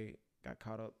 5th grade, got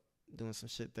caught up doing some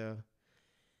shit there.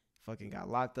 Fucking got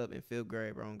locked up in 5th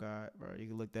grade, bro. On God, bro. You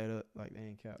can look that up. Like, they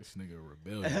ain't cap. This nigga a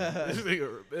rebellion. This nigga a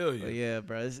rebellion. But yeah,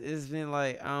 bro. It's been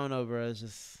like, I don't know, bro. It's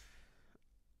just,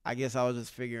 I guess I was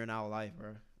just figuring out life,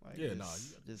 bro. Like, yeah,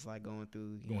 just like going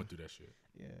through that shit.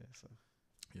 Yeah, so.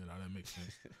 Yeah, nah, that makes sense.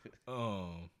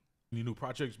 Any new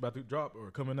projects about to drop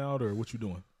or coming out, or what you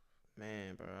doing?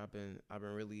 Man, bro, I've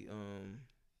been really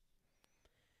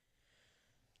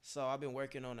so I've been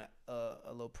working on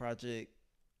a little project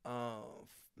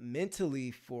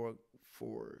mentally for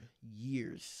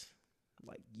years,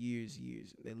 like years,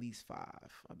 at least 5.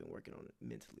 I've been working on it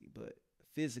mentally, but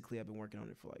physically I've been working on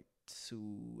it for like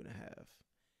 2.5.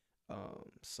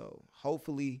 So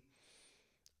hopefully,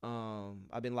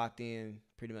 I've been locked in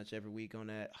pretty much every week on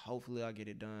that. Hopefully I'll get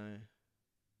it done.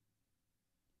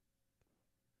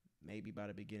 Maybe by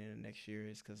the beginning of next year,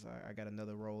 is because I got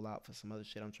another rollout for some other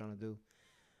shit I'm trying to do.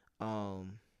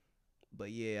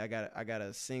 But yeah, I got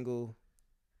a single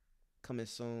coming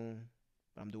soon.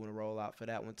 I'm doing a rollout for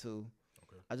that one too.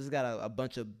 Okay. I just got a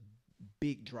bunch of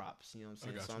big drops, you know what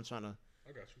I'm saying? So I'm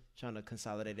trying to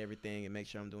consolidate everything and make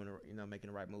sure I'm doing making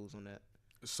the right moves on that.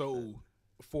 So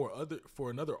for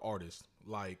another artist,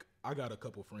 like I got a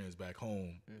couple friends back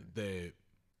home that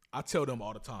I tell them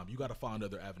all the time, you got to find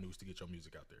other avenues to get your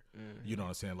music out there. You know what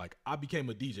I'm saying? Like, I became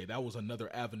a DJ. That was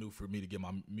another avenue for me to get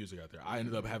my music out there. I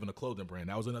ended up having a clothing brand.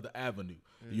 That was another avenue.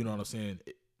 You know what I'm saying?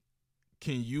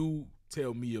 Can you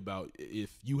tell me about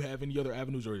if you have any other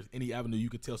avenues or any avenue you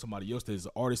could tell somebody else that is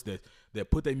an artist that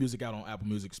put their music out on Apple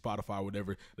Music, Spotify, or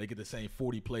whatever, they get the same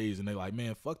 40 plays and they're like,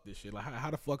 man, fuck this shit. Like, how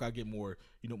the fuck I get more,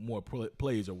 more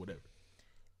plays or whatever?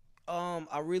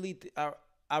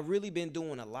 I've really been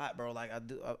doing a lot, bro. Like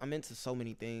I'm into so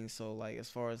many things. So like as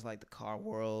far as like the car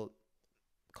world,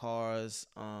 cars,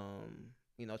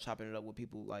 chopping it up with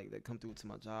people like that come through to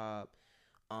my job.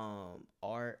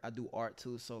 Art, I do art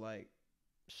too. So like,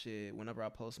 shit, whenever I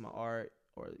post my art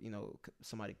or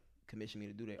somebody commission me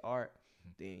to do their art,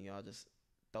 then y'all just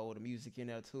throw the music in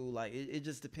there too. Like it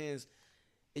just depends.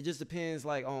 It just depends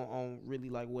like on really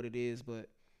like what it is. But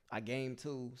I game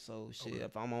too. So shit,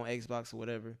 if I'm on Xbox or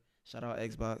whatever. Shout out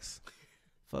Xbox,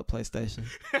 fuck PlayStation.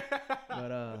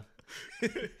 But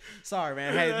sorry,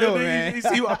 man. I had to do it, man. You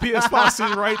see my PS5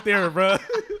 sitting right there, bro.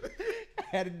 I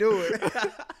had to do it.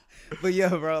 But yeah,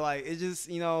 bro, like it just,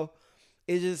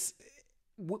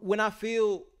 when I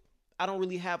feel I don't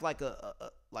really have like a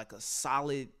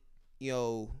solid,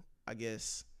 I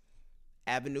guess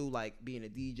avenue like being a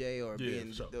DJ or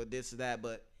being this or that,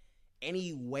 but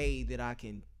any way that I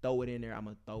can throw it in there, I'm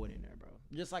gonna throw it in there, bro.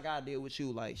 Just like I did with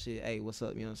you, like shit, hey, what's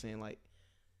up? You know what I'm saying? Like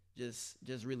just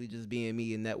really just being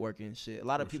me and networking and shit. A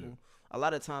lot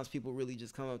of times people really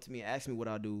just come up to me and ask me what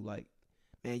I do. Like,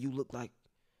 man, you look like,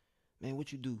 man,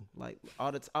 what you do? Like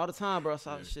all the time, bro.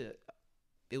 So shit.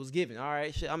 It was given. All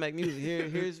right, shit, I make music.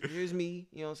 Here's me.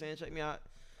 You know what I'm saying? Check me out.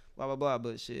 blah blah blah.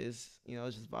 But shit, it's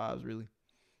it's just vibes really.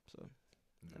 So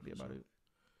that'd be about it.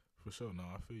 For sure, no,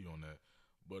 I feel you on that.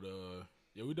 But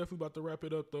yeah, we definitely about to wrap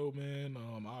it up though, man.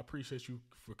 I appreciate you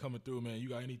for coming through, man. You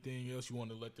got anything else you want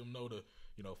to let them know to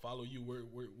follow you?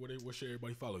 Where should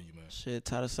everybody follow you, man? Shit,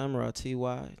 Tyler Samurai,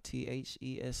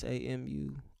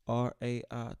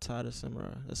 TYTHESAMURAI, Tyler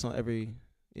Samurai. That's on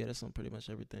that's on pretty much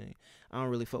everything. I don't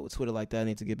really fuck with Twitter like that. I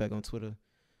need to get back on Twitter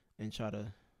and try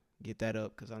to get that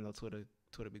up because I know Twitter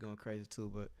be going crazy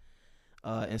too. But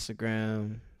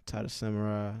Instagram, Tyler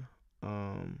Samurai.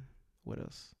 What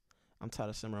else? I'm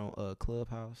Tyler Samurai on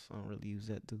Clubhouse. I don't really use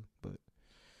that too, but.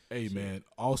 Hey, man,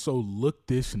 also look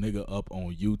this nigga up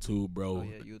on YouTube, bro. Oh,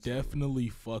 yeah, YouTube. Definitely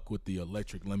fuck with the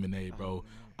Electric Lemonade, bro.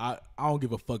 I don't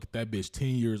give a fuck if that bitch 10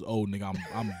 years old, nigga.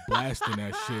 I'm blasting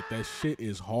that shit. That shit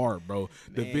is hard, bro.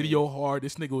 The video hard.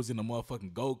 This nigga was in a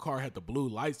motherfucking go-kart, had the blue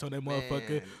lights on that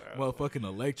motherfucker. Motherfucking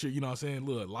electric, you know what I'm saying?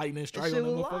 Little lightning strike on that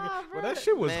motherfucker. Bro, that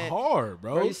shit was hard,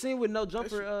 bro. Bro, you seen with No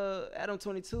Jumper, Adam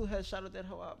 22 had shouted that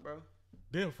hoe out, bro.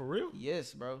 Damn, for real?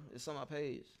 Yes, bro. It's on my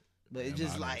page. But it's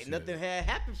just like nothing had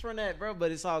happened from that, bro.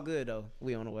 But it's all good though.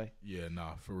 We on the way. Yeah,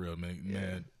 nah, for real, man. Yeah.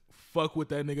 Man, fuck with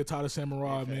that nigga Tyler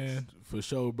Samurai, man. For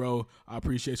sure, bro. I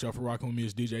appreciate y'all for rocking with me.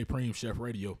 It's DJ Preem, Chef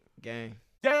Radio. Gang.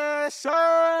 Yes,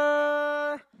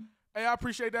 sir. Hey, I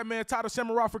appreciate that, man. Tyler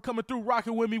Samurai for coming through,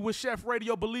 rocking with me with Chef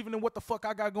Radio, believing in what the fuck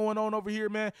I got going on over here,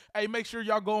 man. Hey, make sure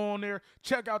y'all go on there.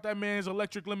 Check out that man's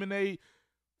Electric Lemonade.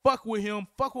 Fuck with him.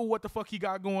 Fuck with what the fuck he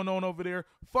got going on over there.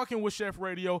 Fucking with Chef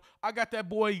Radio. I got that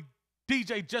boy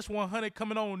DJ Just 100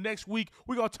 coming on next week.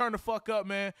 We're going to turn the fuck up,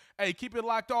 man. Hey, keep it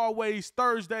locked always.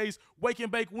 Thursdays, Wake and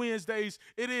Bake Wednesdays.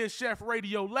 It is Chef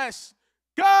Radio. Let's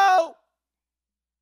go!